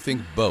 we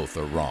think both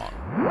are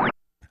wrong.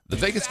 The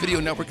Vegas Video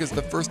Network is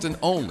the first and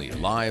only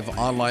live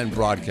online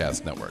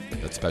broadcast network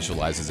that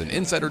specializes in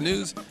insider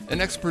news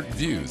and expert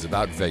views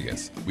about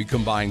Vegas. We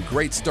combine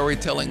great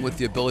storytelling with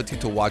the ability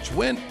to watch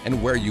when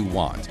and where you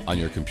want on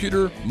your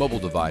computer, mobile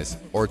device,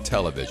 or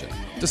television.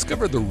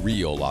 Discover the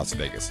real Las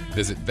Vegas.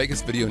 Visit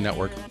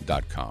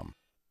VegasVideoNetwork.com.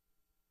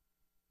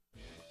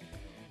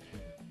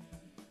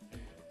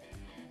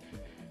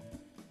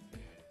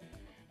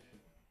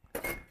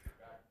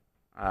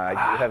 I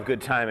do have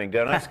good timing,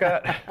 don't I,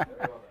 Scott?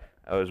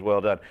 That was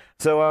well done.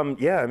 So, I'm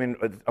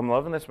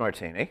loving this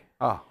martini.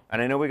 Oh.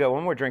 And I know we got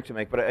one more drink to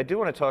make, but I do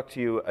want to talk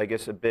to you, I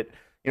guess, a bit.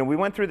 We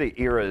went through the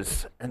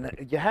eras,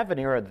 and you have an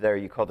era there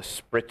you call the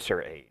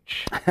spritzer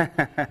age,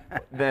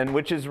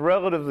 which is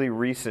relatively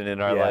recent in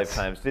our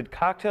lifetimes. Did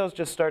cocktails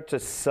just start to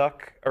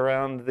suck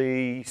around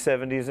the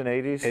 70s and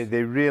 80s?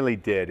 They really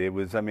did. It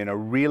was, a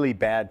really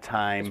bad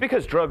time. It's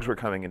because drugs were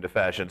coming into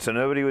fashion, so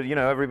nobody was,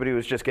 everybody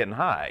was just getting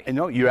high.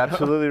 No, you're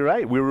absolutely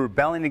right. We were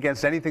rebelling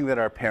against anything that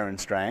our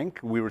parents drank.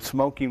 We were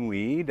smoking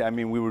weed.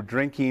 We were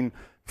drinking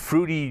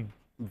fruity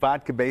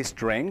vodka-based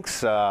drinks.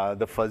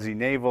 The Fuzzy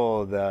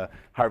Navel, the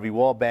Harvey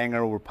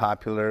Wallbanger were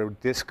popular.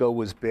 Disco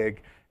was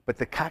big. But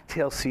the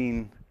cocktail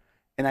scene,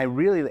 and I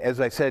really, as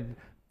I said,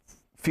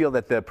 feel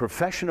that the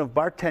profession of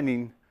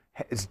bartending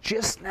has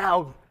just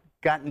now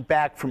gotten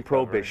back from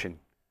prohibition.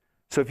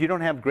 So if you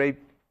don't have great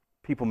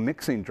people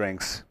mixing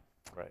drinks,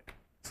 right,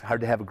 it's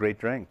hard to have a great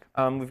drink.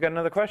 We've got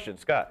another question.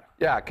 Scott.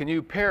 Yeah, can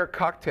you pair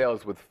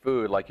cocktails with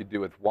food like you do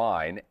with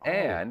wine? Oh.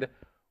 And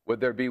would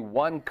there be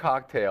one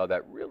cocktail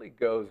that really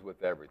goes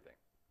with everything?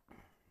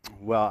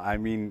 Well,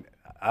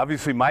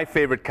 obviously my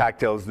favorite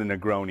cocktail is the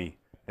Negroni.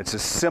 It's a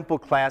simple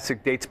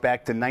classic, dates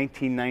back to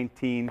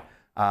 1919,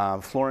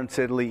 Florence,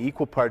 Italy,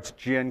 equal parts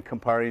gin,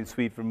 Campari, and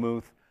sweet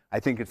vermouth. I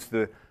think it's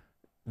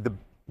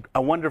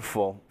a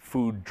wonderful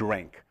food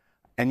drink.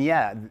 And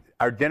yeah,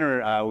 our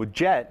dinner with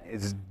Jet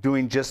is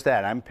doing just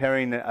that. I'm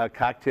pairing a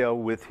cocktail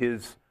with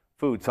his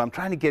food. So I'm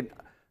trying to get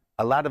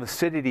a lot of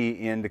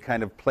acidity in to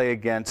kind of play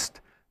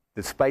against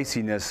the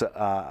spiciness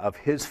of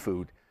his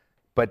food.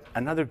 But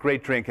another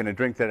great drink, and a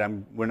drink that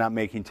we're not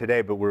making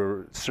today, but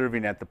we're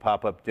serving at the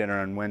pop-up dinner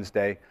on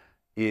Wednesday,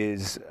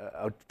 is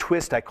a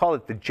twist. I call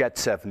it the Jet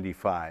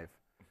 75.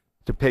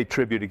 To pay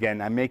tribute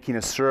again, I'm making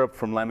a syrup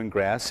from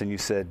lemongrass, and you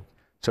said,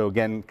 so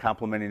again,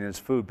 complimenting his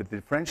food. But the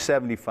French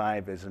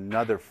 75 is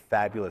another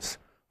fabulous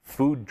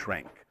food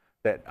drink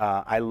that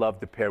I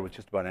love to pair with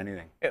just about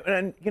anything.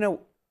 And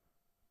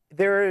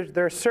there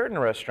are certain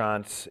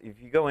restaurants, if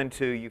you go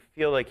into, you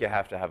feel like you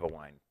have to have a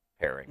wine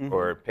pairing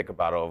or pick a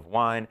bottle of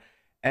wine.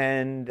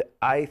 And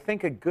I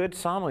think a good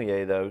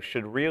sommelier, though,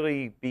 should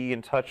really be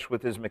in touch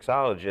with his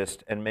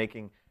mixologist and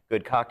making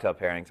good cocktail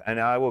pairings. And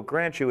I will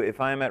grant you,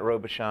 if I am at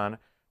Robuchon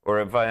or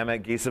if I am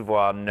at Guy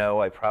Savoy,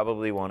 no, I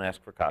probably won't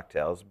ask for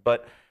cocktails.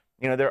 But,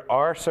 there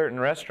are certain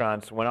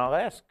restaurants when I'll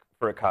ask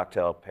for a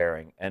cocktail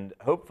pairing, and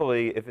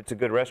hopefully, if it's a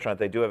good restaurant,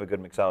 they do have a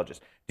good mixologist.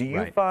 Do you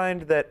Right.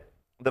 find that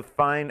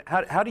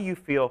how do you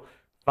feel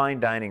fine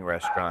dining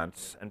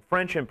restaurants, and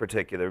French in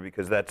particular,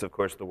 because that's of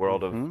course the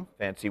world of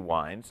fancy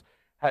wines,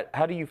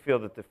 how do you feel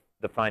that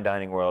the fine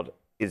dining world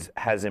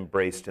has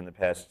embraced in the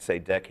past, say,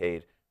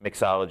 decade,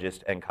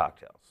 mixologist and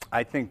cocktails?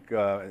 I think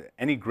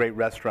any great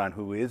restaurant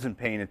who isn't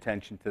paying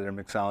attention to their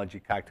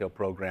mixology cocktail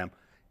program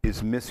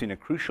is missing a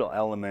crucial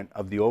element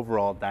of the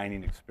overall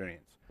dining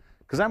experience.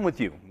 Because I'm with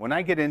you. When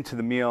I get into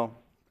the meal,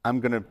 I'm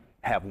going to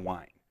have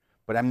wine.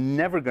 But I'm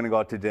never going to go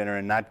out to dinner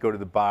and not go to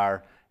the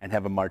bar and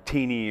have a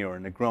martini or a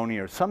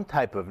Negroni or some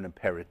type of an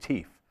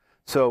aperitif.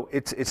 So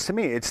it's to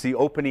me, it's the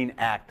opening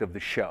act of the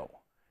show.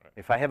 Right.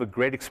 If I have a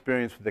great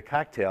experience with the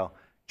cocktail,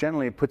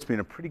 generally it puts me in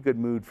a pretty good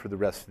mood for the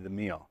rest of the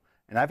meal.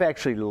 And I've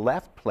actually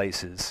left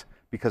places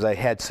because I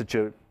had such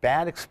a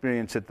bad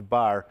experience at the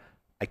bar,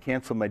 I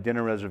canceled my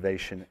dinner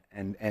reservation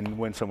and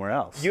went somewhere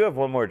else. You have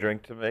one more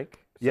drink to make.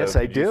 Yes,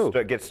 So I could you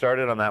do. get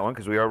started on that one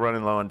because we are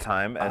running low on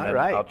time, and All then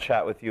right. I'll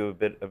chat with you a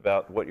bit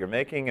about what you're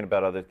making and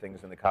about other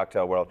things in the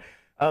cocktail world.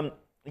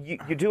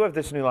 You do have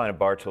this new line of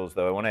bar tools,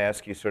 though. I want to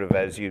ask you, sort of,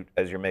 as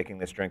you're making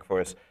this drink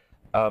for us,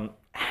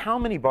 how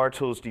many bar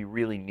tools do you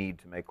really need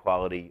to make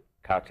quality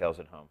cocktails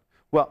at home?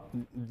 Well,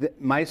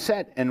 my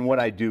set and what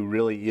I do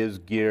really is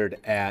geared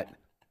at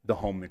the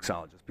home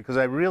mixologist because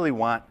I really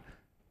want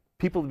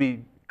people to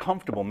be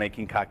comfortable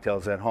making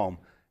cocktails at home.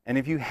 And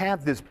if you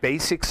have this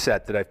basic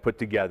set that I've put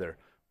together,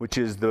 which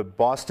is the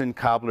Boston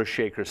Cobbler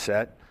Shaker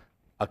set,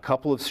 a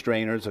couple of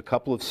strainers, a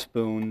couple of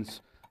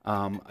spoons,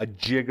 a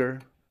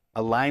jigger,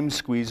 a lime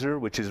squeezer,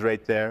 which is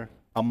right there,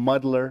 a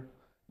muddler,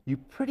 you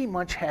pretty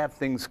much have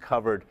things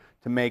covered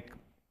to make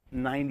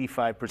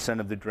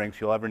 95% of the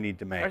drinks you'll ever need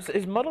to make.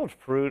 Is muddled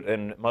fruit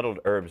and muddled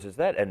herbs, is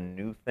that a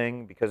new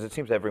thing? Because it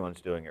seems everyone's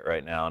doing it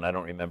right now, and I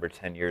don't remember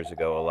 10 years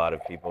ago a lot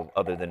of people,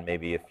 other than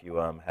maybe if you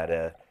had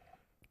a,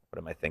 what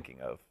am I thinking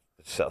of?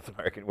 South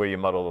American, where you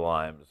muddle the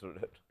limes.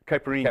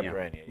 Caipirinha.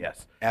 Caipirinha,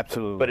 yes.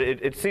 Absolutely. But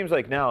it seems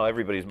like now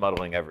everybody's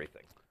muddling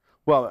everything.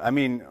 Well, I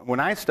mean, when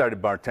I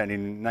started bartending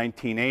in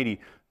 1980,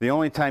 the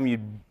only time you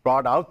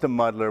brought out the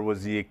muddler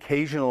was the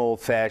occasional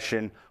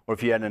old-fashioned, or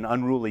if you had an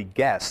unruly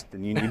guest,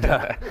 and you need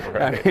to.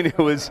 Right. I mean, it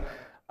was.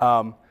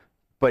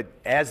 But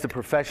as the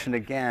profession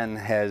again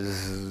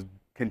has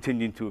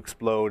continued to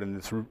explode and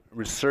this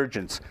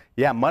resurgence,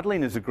 yeah,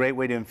 muddling is a great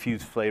way to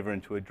infuse flavor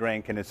into a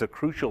drink, and it's a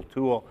crucial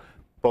tool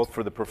both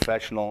for the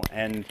professional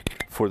and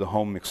for the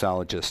home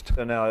mixologist.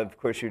 So now, of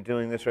course, you're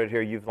doing this right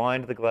here. You've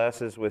lined the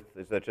glasses with,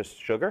 is that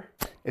just sugar?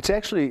 It's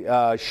actually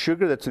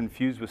sugar that's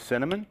infused with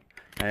cinnamon,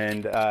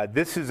 and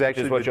this is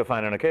actually Which is what you'll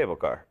find on a cable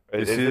car.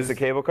 Is this a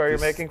cable car you're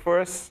making for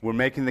us? We're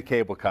making the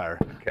cable car,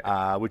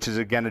 Okay. which is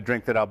again a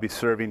drink that I'll be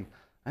serving.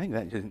 I think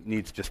that just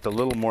needs just a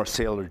little more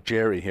Sailor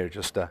Jerry here,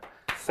 just a.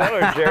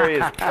 Sailor Jerry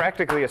is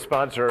practically a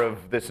sponsor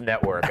of this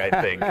network, I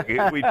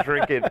think. We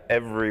drink it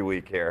every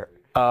week here.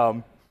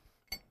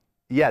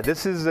 Yeah,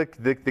 this is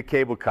the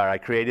cable car. I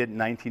created it in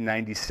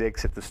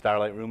 1996 at the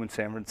Starlight Room in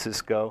San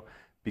Francisco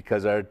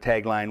because our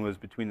tagline was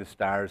between the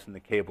stars and the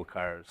cable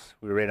cars.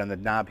 We were right on the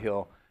Nob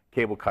Hill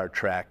cable car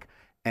track.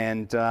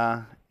 And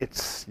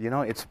it's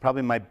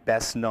probably my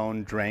best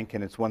known drink,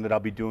 and it's one that I'll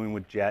be doing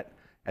with Jet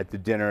at the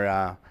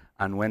dinner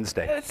on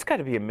Wednesday. It's got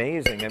to be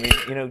amazing. I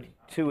mean,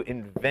 to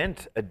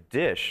invent a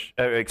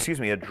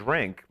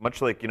drink,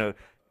 much like,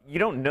 you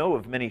don't know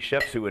of many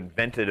chefs who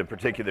invented a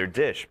particular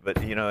dish, but,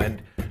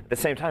 and at the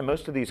same time,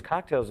 most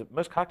cocktails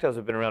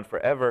have been around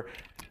forever.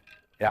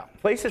 Yeah.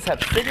 Places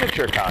have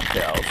signature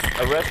cocktails.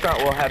 A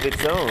restaurant will have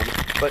its own,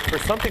 but for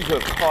something to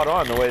have caught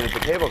on the way that the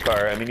cable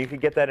car, I mean, you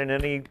could get that in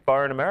any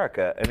bar in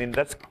America. I mean,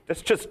 that's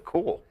just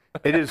cool.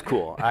 It is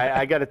cool.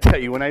 I got to tell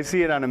you, when I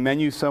see it on a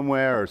menu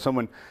somewhere or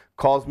someone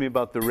calls me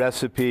about the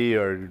recipe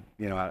or,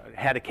 I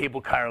had a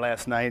cable car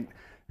last night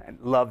and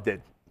loved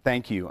it.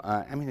 Thank you.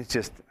 I mean, it's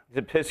just. Does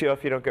it piss you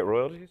off you don't get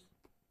royalties?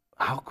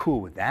 How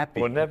cool would that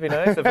be? Wouldn't that be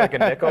nice if like a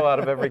nickel out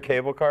of every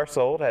cable car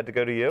sold had to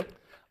go to you?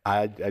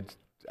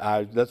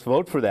 Let's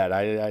vote for that.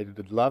 I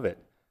would love it.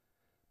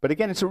 But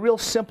again, it's a real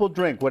simple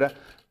drink. What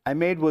I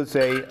made was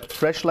a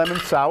fresh lemon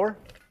sour.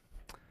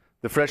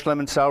 The fresh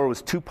lemon sour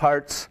was 2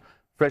 parts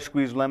fresh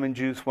squeezed lemon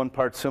juice, 1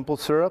 part simple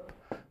syrup.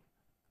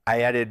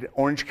 I added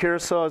orange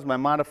curacao as my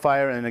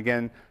modifier, and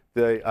again,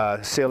 the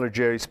Sailor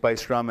Jerry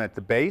spiced rum at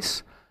the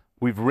base.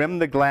 We've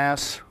rimmed the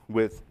glass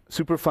with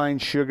superfine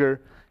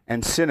sugar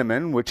and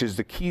cinnamon, which is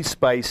the key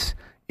spice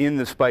in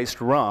the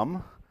spiced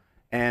rum.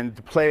 And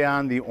to play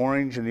on the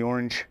orange and the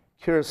orange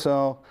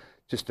curacao,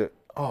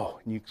 and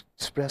you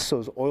express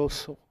those oils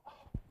so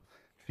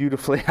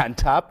beautifully on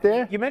top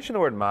there. You mentioned the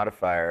word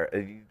modifier.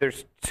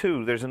 There's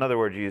another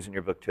word you use in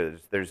your book too.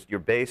 There's your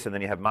base, and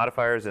then you have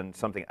modifiers and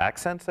something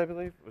accents, I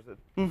believe. Was it?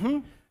 Mm-hmm.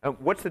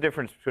 What's the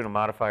difference between a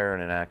modifier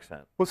and an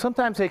accent? Well,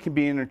 sometimes they can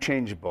be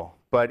interchangeable.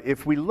 But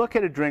if we look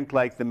at a drink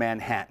like the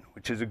Manhattan,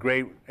 which is a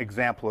great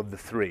example of the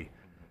 3,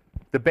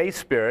 the base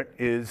spirit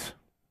is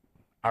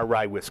our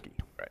rye whiskey.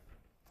 Right.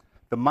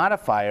 The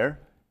modifier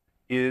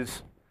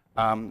is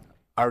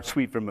our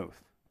sweet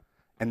vermouth.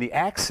 And the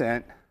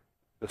accent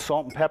the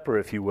salt and pepper,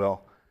 if you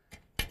will,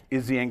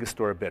 is the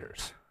Angostura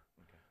bitters.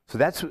 So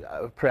that's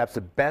perhaps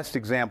the best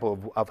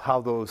example of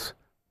how those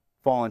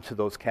fall into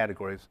those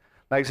categories.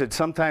 Like I said,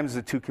 sometimes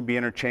the two can be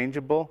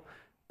interchangeable,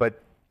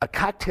 but a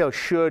cocktail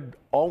should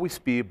always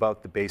be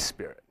about the base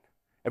spirit.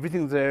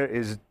 Everything there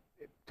is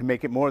to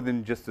make it more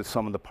than just the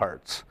sum of the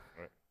parts.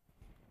 Right.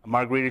 A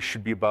margarita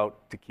should be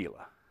about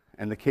tequila,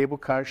 and the cable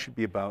car should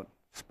be about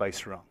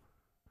spiced rum.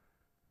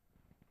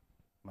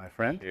 My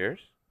friend? Cheers.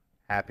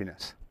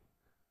 Happiness.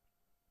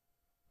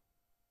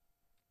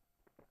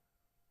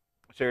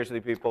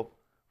 Seriously, people,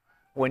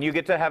 when you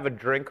get to have a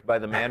drink by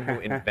the man who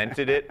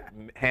invented it,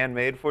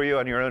 handmade for you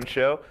on your own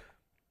show,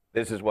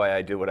 this is why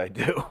I do what I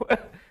do.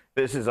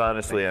 This is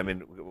honestly, I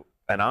mean,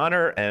 an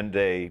honor and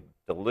a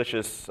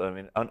delicious, I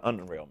mean,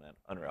 unreal, man,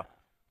 unreal.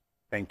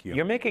 Thank you.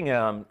 You're making,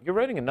 you're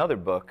writing another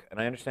book, and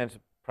I understand it's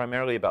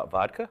primarily about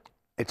vodka?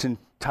 It's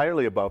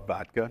entirely about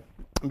vodka,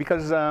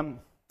 because I'm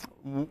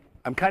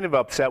kind of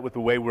upset with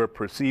the way we're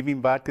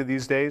perceiving vodka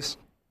these days.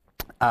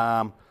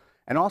 And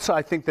also,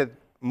 I think that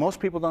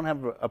most people don't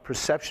have a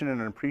perception and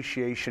an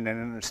appreciation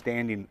and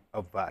understanding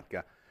of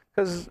vodka,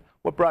 because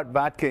what brought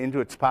vodka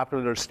into its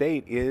popular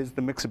state is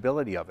the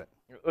mixability of it.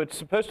 It's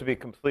supposed to be a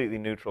completely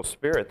neutral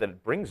spirit that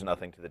it brings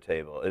nothing to the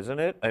table, isn't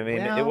it? I mean,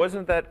 Well, it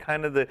wasn't that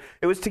kind of it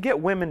was to get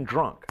women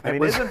drunk. I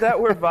mean, isn't that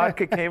where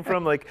vodka came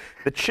from? Like,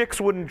 the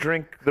chicks wouldn't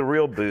drink the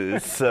real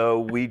booze, so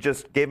we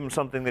just gave them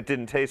something that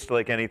didn't taste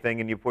like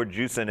anything, and you poured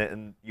juice in it,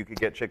 and you could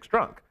get chicks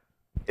drunk.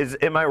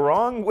 Am I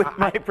wrong with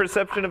my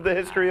perception of the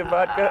history of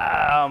vodka?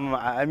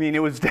 I mean,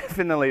 it was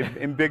definitely,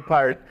 in big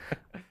part,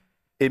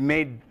 it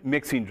made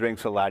mixing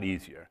drinks a lot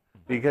easier,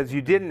 because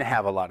you didn't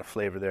have a lot of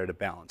flavor there to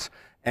balance.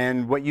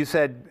 And what you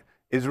said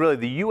is really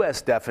the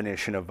U.S.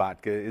 definition of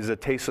vodka is a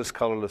tasteless,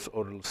 colorless,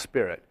 odorless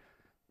spirit.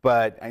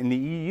 But in the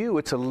EU,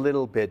 it's a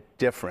little bit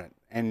different.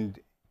 And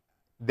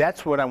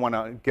that's what I want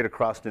to get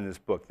across in this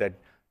book, that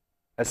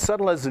as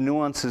subtle as the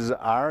nuances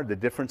are, the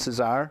differences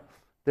are,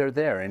 they're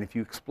there. And if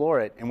you explore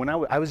it, and when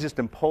I was just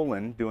in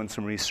Poland doing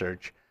some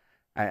research,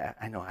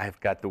 I know I've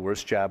got the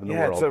worst job in the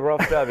world. Yeah, it's a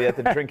rough job. You have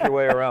to drink your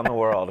way around the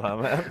world, huh,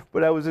 man?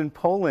 But I was in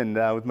Poland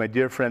with my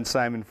dear friend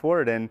Simon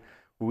Ford, and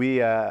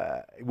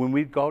when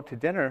we'd go out to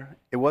dinner,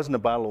 it wasn't a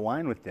bottle of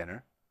wine with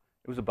dinner.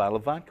 It was a bottle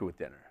of vodka with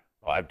dinner.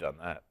 Oh, I've done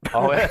that.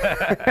 Oh,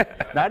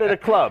 not at a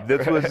club.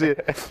 This was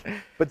it.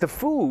 But the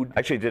food. I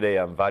actually did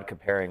a và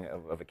pairing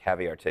of a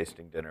caviar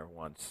tasting dinner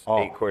once. Oh.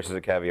 8 courses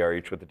of caviar,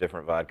 each with a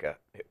different vodka.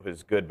 It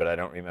was good, but I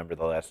don't remember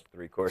the last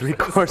 3 courses. 3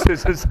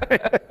 courses.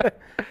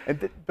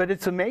 But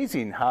it's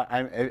amazing how,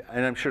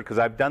 and I'm sure because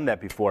I've done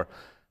that before,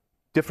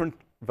 different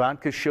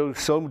vodkas show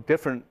so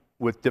different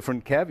with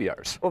different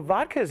caviars. Well,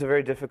 vodka is a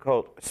very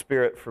difficult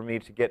spirit for me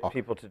to get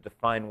people to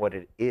define what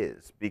it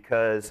is,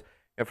 because,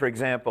 you know, for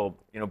example,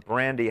 you know,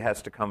 brandy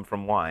has to come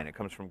from wine. It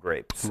comes from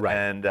grapes. Right.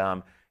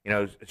 And, you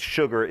know,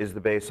 sugar is the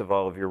base of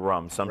all of your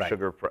rum. Some Right.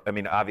 sugar, I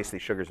mean, obviously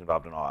sugar is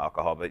involved in all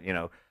alcohol, but, you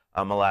know,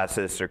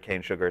 molasses or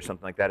cane sugar or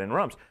something like that in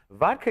rums.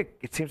 Vodka,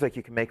 it seems like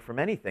you can make from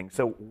anything.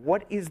 So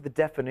what is the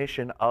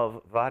definition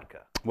of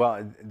vodka?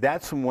 Well,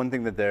 that's one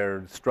thing that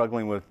they're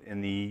struggling with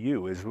in the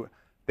EU is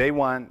they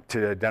want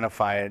to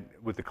identify it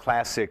with the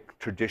classic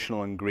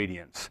traditional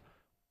ingredients: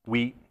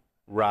 wheat,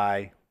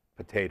 rye,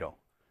 potato.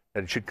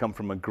 That it should come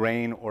from a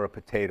grain or a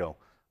potato.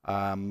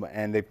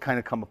 And they've kind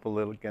of come up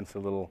against a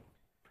little.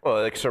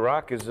 Well, like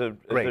Ciroc is a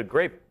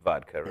grape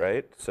vodka,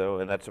 right? So,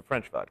 and that's a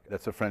French vodka.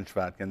 That's a French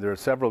vodka, and there are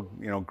several,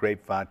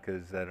 grape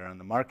vodkas that are on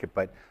the market.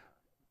 But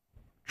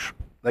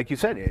like you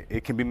said,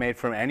 it can be made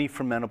from any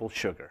fermentable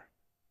sugar.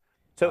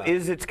 So,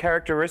 is its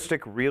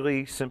characteristic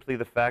really simply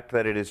the fact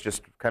that it is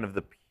just kind of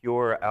the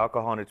pure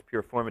alcohol in its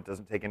pure form? It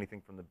doesn't take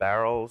anything from the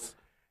barrels.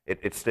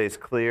 It stays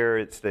clear.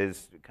 It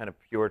stays kind of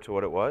pure to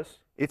what it was.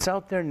 It's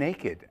out there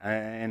naked,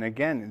 and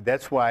again,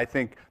 that's why I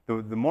think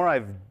the more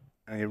I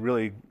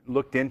really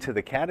looked into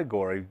the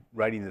category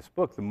writing this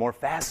book, the more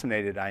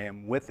fascinated I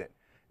am with it.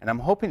 And I'm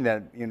hoping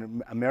that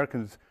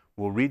Americans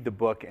will read the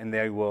book and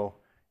they will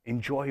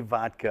enjoy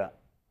vodka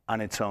on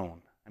its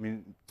own. I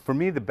mean, for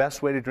me, the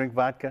best way to drink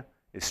vodka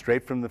is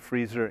straight from the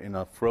freezer in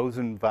a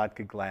frozen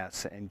vodka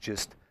glass and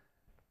just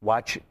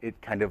watch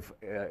it kind of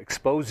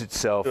expose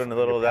itself. Doing a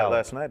little of that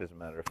last night, as a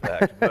matter of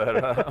fact.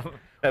 But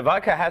now,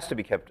 vodka has to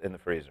be kept in the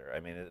freezer. I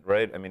mean,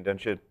 right? I mean,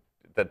 don't you?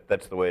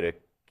 That's the way to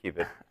keep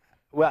it.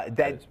 Well,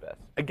 best.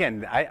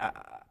 Again,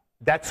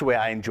 that's the way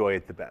I enjoy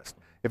it the best.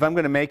 If I'm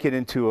going to make it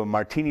into a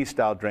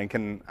martini-style drink,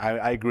 and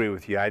I agree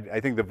with you,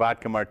 I think the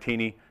vodka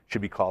martini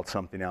should be called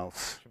something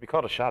else. It should be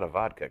called a shot of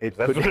vodka. It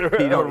That's could,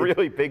 a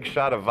really big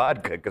shot of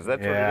vodka, because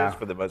that's what it is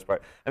for the most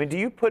part. I mean, do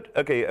you put?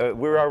 Okay,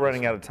 we are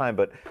running out of time,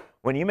 but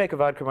when you make a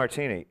vodka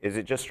martini, is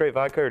it just straight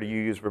vodka, or do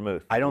you use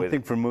vermouth? I don't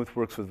think vermouth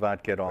works with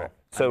vodka at all. Right.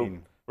 So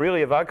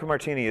really, a vodka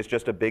martini is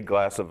just a big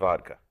glass of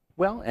vodka.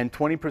 Well, and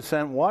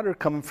 20% water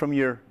coming from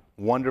your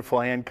wonderful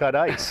hand-cut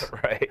ice.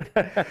 Right.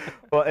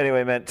 Well,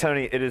 anyway, man,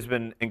 Tony, it has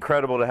been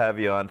incredible to have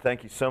you on.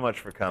 Thank you so much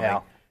for coming.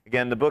 Al.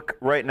 Again, the book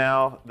right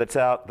now that's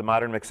out, The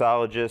Modern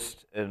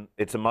Mixologist, and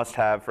it's a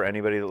must-have for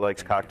anybody that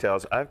likes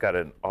cocktails. I've got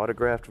an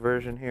autographed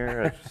version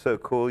here. It's so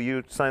cool.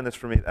 You sign this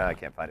for me. I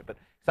can't find it, but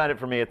sign it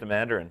for me at the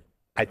Mandarin,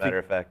 as a matter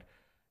of fact.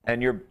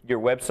 And your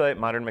website,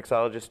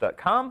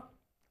 modernmixologist.com.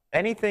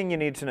 Anything you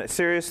need to know.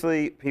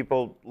 Seriously,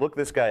 people, look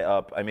this guy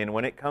up. I mean,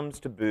 when it comes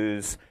to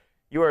booze,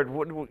 you've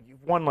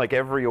won like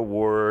every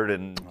award,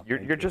 and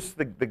you're just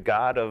the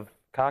god of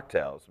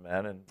cocktails,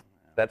 man. And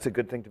that's a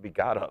good thing to be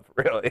god of,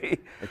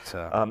 really.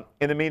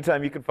 In the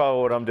meantime, you can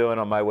follow what I'm doing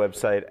on my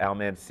website,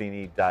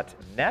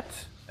 almancini.net,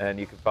 and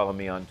you can follow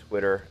me on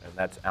Twitter, and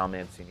that's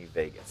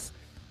almancinivegas.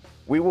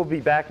 We will be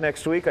back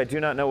next week. I do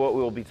not know what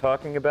we will be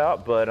talking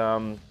about, but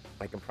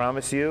I can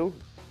promise you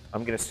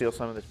I'm going to steal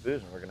some of this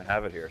booze, and we're going to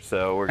have it here.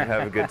 So we're going to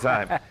have a good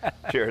time.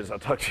 Cheers. I'll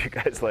talk to you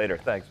guys later.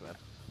 Thanks, man.